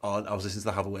I was listening to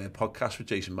the Have a Word podcast with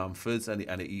Jason Manford,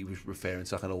 and he was referring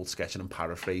to like an old sketch, and I'm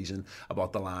paraphrasing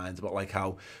about the lines about like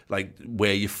how, like,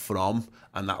 where you're from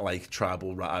and that like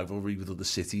tribal rivalry with other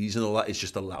cities and all that is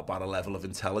just about a level of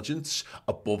intelligence.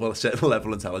 Above a certain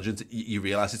level of intelligence, you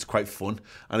realise it's quite fun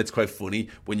and it's quite funny.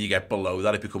 When you get below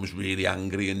that, it becomes really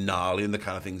angry and gnarly and the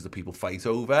kind of things that people fight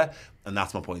over. And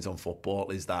that's my point on football,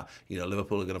 is that, you know,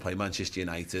 Liverpool are going to play Manchester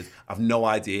United. I've no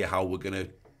idea how we're going to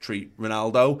treat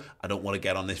Ronaldo. I don't want to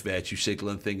get on this virtue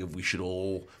signaling thing of we should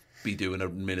all be doing a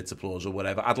minute's applause or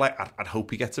whatever. I'd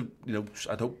hope he gets a, you know,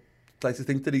 I'd like to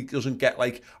think that he doesn't get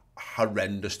like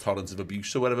horrendous torrents of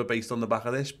abuse or whatever based on the back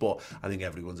of this. But I think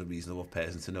everyone's a reasonable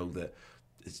person to know that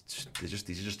these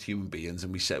are just human beings,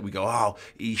 and we go, oh,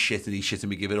 he's shit, and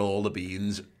we give it all the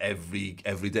beans every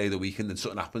day of the week, and then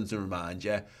something happens and remind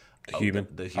you. Human.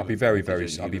 I'd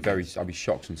be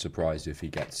shocked and surprised if he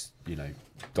gets, you know,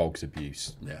 dog's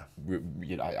abuse. Yeah.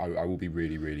 You know, I will be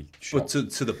really, really shocked. But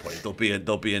to the point, there'll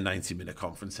be a 90-minute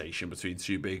confrontation between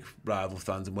two big rival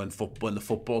fans, and when the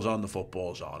football's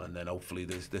on, and then hopefully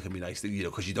there can be nice things, you know,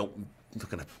 because you're not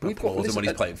going to applaud him when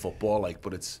he's playing football, like,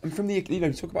 but it's. And from the, you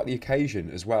know, talk about the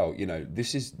occasion as well. You know,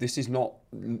 this is not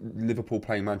Liverpool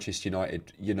playing Manchester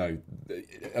United, you know,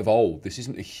 of old. This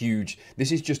isn't a huge.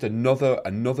 This is just another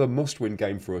must-win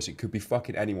game for us. It could be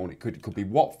fucking anyone. It could be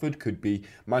Watford. Could be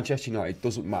Manchester United.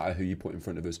 Doesn't matter who you put in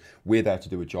front of us. We're there to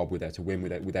do a job. We're there to win.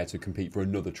 We're there to compete for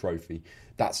another trophy.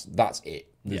 That's it.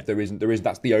 Yeah. There isn't.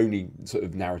 That's the only sort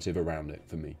of narrative around it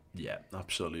for me. Yeah,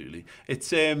 absolutely.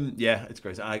 It's it's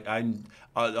great. I'm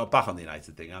back on the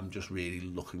United thing. I'm just really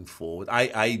looking forward.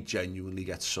 I genuinely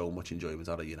get so much enjoyment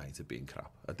out of United being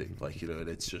crap. I think, like, you know,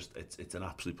 it's an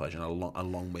absolute pleasure, and a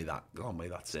long may that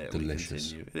certainly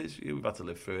delicious. Continue. It is. We've had to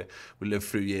live through it. We lived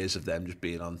through years of them just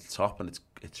being on top, and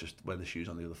it's just when the shoe's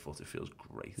on the other foot, it feels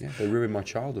great. Yeah, they ruined my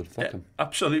childhood. Fuck them.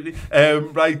 Absolutely.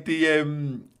 Right,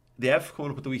 the Ev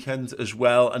coming up at the weekend as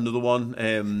well. Another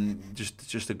one,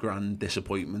 just a grand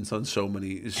disappointment on so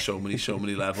many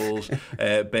levels.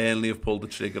 Burnley have pulled the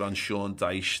trigger on Sean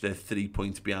Dyche. They're 3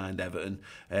 points behind Everton.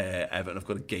 Everton have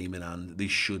got a game in hand. They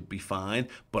should be fine.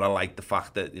 But I like the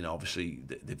fact that, you know, obviously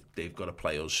they've got to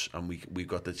play us, and we've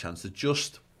got the chance to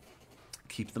just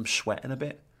keep them sweating a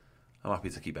bit. I'm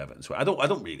happy to keep Everton sweating.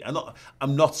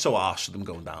 I'm not so harsh to them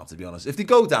going down, to be honest. If they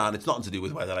go down, it's nothing to do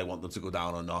with whether I want them to go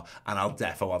down or not, and I'll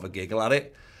defo have a giggle at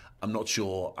it. I'm not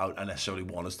sure I necessarily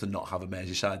want us to not have a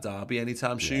Merseyside derby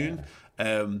anytime soon.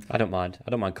 I don't mind.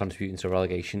 I don't mind contributing to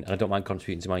relegation, and I don't mind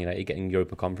contributing to Man United getting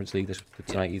Europa Conference League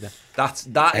tonight either.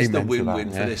 That is the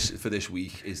win-win for this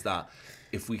week, is that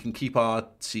if we can keep our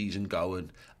season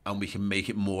going and we can make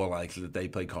it more likely that they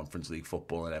play Conference League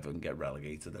football and Everton get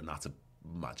relegated, then that's a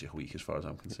magic week as far as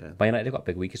I'm concerned. Man United, they've got a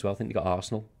big week as well. I think they got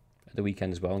Arsenal at the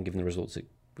weekend as well, and given the results,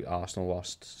 Arsenal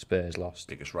lost, Spurs lost.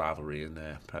 Biggest rivalry in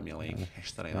the Premier League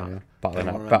history. Battling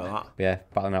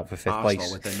out for fifth place.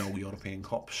 Arsenal with their no European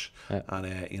Cups,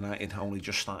 and United only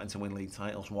just starting to win league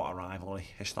titles. What a rivalry,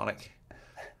 historic.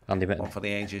 Andy Mitten. One for the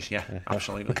ages, yeah.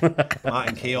 Absolutely.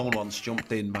 Martin Keown once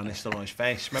jumped in Van Nistelrooy's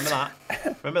face. Remember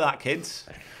that, kids?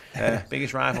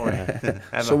 Biggest rivalry ever.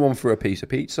 Someone threw a piece of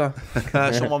pizza.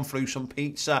 Someone threw some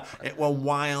pizza. It was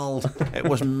wild. It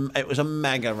was a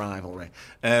mega rivalry.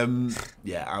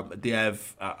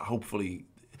 Hopefully,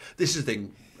 this is the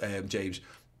thing, James.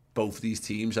 Both these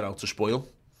teams are out to spoil.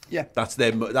 Yeah. That's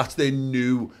their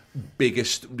new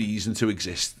biggest reason to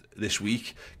exist this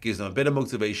week. Gives them a bit of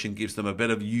motivation, gives them a bit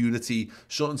of unity,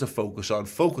 something to focus on.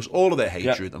 Focus all of their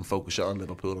hatred and focus it on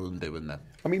Liverpool and doing them.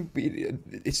 I mean,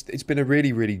 it's been a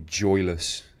really, really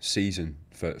joyless season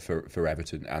for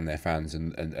Everton and their fans,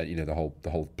 and you know, the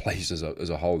whole place as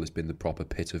a whole has been the proper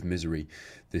pit of misery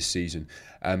this season.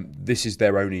 This is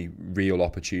their only real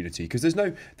opportunity, because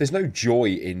there's no joy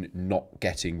in not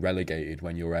getting relegated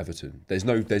when you're Everton. There's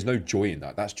no joy in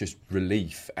that. That's just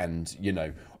relief, and you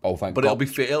know, oh thank God.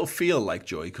 But it'll feel like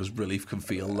joy, because relief can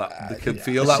feel that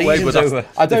that way. But over.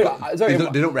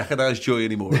 They don't recognise joy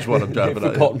anymore. Is what I'm driving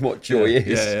at. Forgotten what joy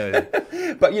is.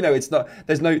 Yeah. But you know, it's not.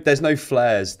 There's no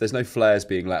flares. There's no flares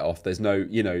being let off. There's no,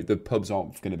 you know, the pubs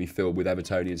aren't going to be filled with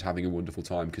Evertonians having a wonderful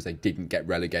time because they didn't get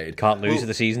relegated. Can't lose if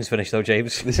the season's finished, though,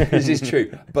 James. This is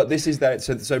true, but this is that.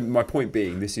 So my point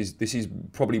being, this is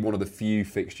probably one of the few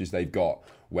fixtures they've got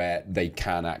where they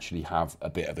can actually have a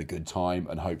bit of a good time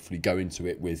and hopefully go into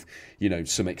it with, you know,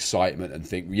 some excitement and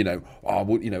think, you know,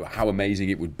 how amazing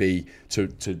it would be to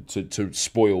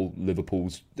spoil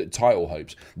Liverpool's title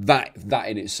hopes. That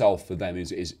in itself for them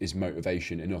is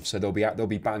motivation enough. So they'll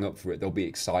be bang up for it. They'll be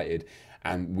excited.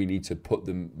 And we need to put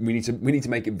them. We need to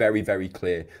make it very, very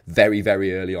clear, very,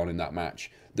 very early on in that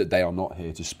match, that they are not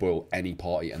here to spoil any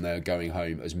party, and they are going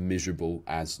home as miserable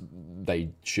as they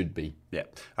should be. Yeah,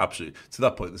 absolutely. To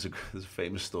that point, there's a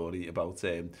famous story about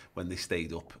when they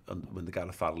stayed up and when the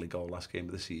Gareth Farrelly goal last game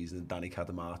of the season, and Danny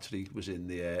Cadamarteri was in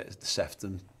the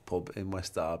Sefton pub in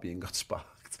West Derby and got sparked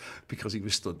because he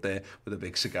was stood there with a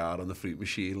big cigar on the fruit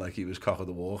machine like he was cock of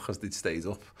the walk as they'd stayed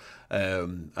up.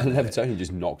 And Everton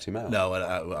just knocked him out. No,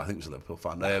 I think it was a Liverpool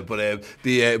fan.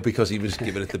 Because he was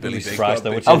giving it to Billy Big. That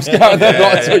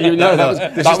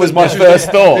was my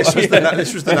first thought.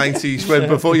 This was the 90s, when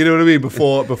before, you know what I mean,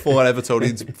 before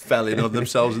Evertonians fell in on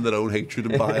themselves in their own hatred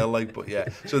and bile. But yeah,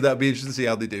 so that'd be interesting to see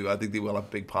how they do. I think they will have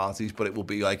big parties, but it will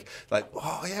be like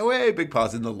oh yeah, we're big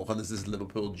parties, and they'll look, and there's this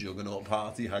Liverpool juggernaut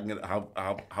party hanging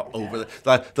how over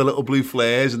the little blue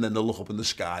flares, and then they'll look up and the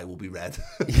sky will be red.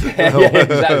 Yeah, exactly.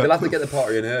 They'll have to get the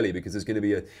party in early, because there's going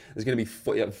to be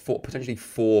potentially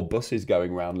 4 buses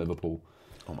going around Liverpool.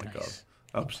 Oh my God.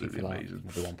 Absolutely amazing.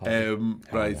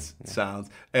 Right, sounds.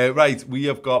 Right, we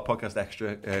have got Podcast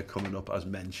Extra coming up, as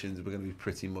mentioned. We're going to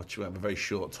be we have a very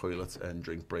short toilet and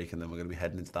drink break, and then we're going to be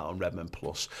heading into that on Redmen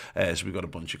Plus. So we've got a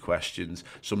bunch of questions,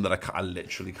 some that I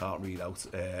literally can't read out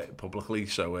publicly.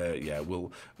 So yeah,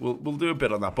 we'll do a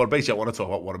bit on that. But basically, I want to talk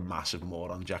about what a massive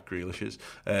moron Jack Grealish is.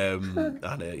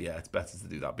 And yeah, it's better to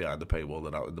do that behind the paywall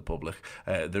than out in the public.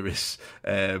 There is,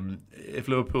 if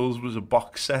Liverpool's was a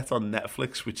box set on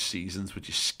Netflix, which seasons would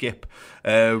you skip?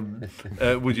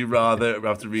 Would you rather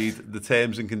have to read the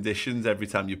terms and conditions every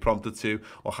time you're prompted to,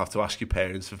 or have to ask your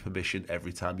parents for permission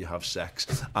every time you have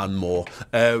sex, and more?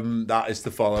 That is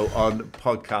to follow on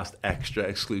Podcast Extra,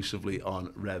 exclusively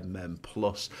on Redmen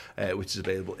Plus, which is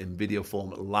available in video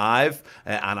form live,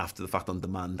 and after the fact on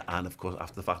demand, and of course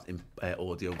after the fact in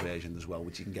audio version as well,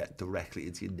 which you can get directly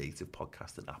into your native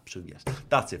podcasting app. So yes,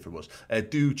 that's it from us.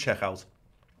 Do check out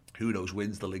Who Knows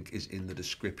Wins. The link is in the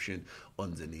description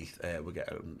underneath.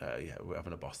 We're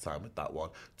having a boss time with that one.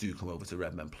 Do come over to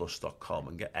redmenplus.com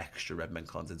and get extra Redmen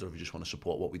content, or if you just want to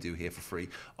support what we do here for free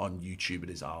on YouTube, it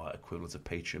is our equivalent of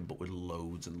Patreon, but with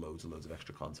loads and loads and loads of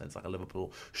extra content. It's like a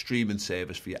Liverpool streaming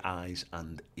service for your eyes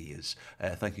and ears.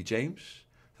 Thank you, James.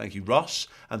 Thank you, Ross,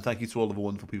 and thank you to all of the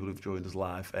wonderful people who've joined us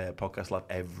live, podcast live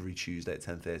every Tuesday at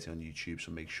 10:30 on YouTube,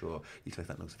 so make sure you click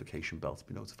that notification bell to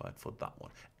be notified for that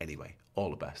one. Anyway, all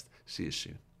the best. See you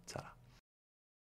soon. Ta-ra.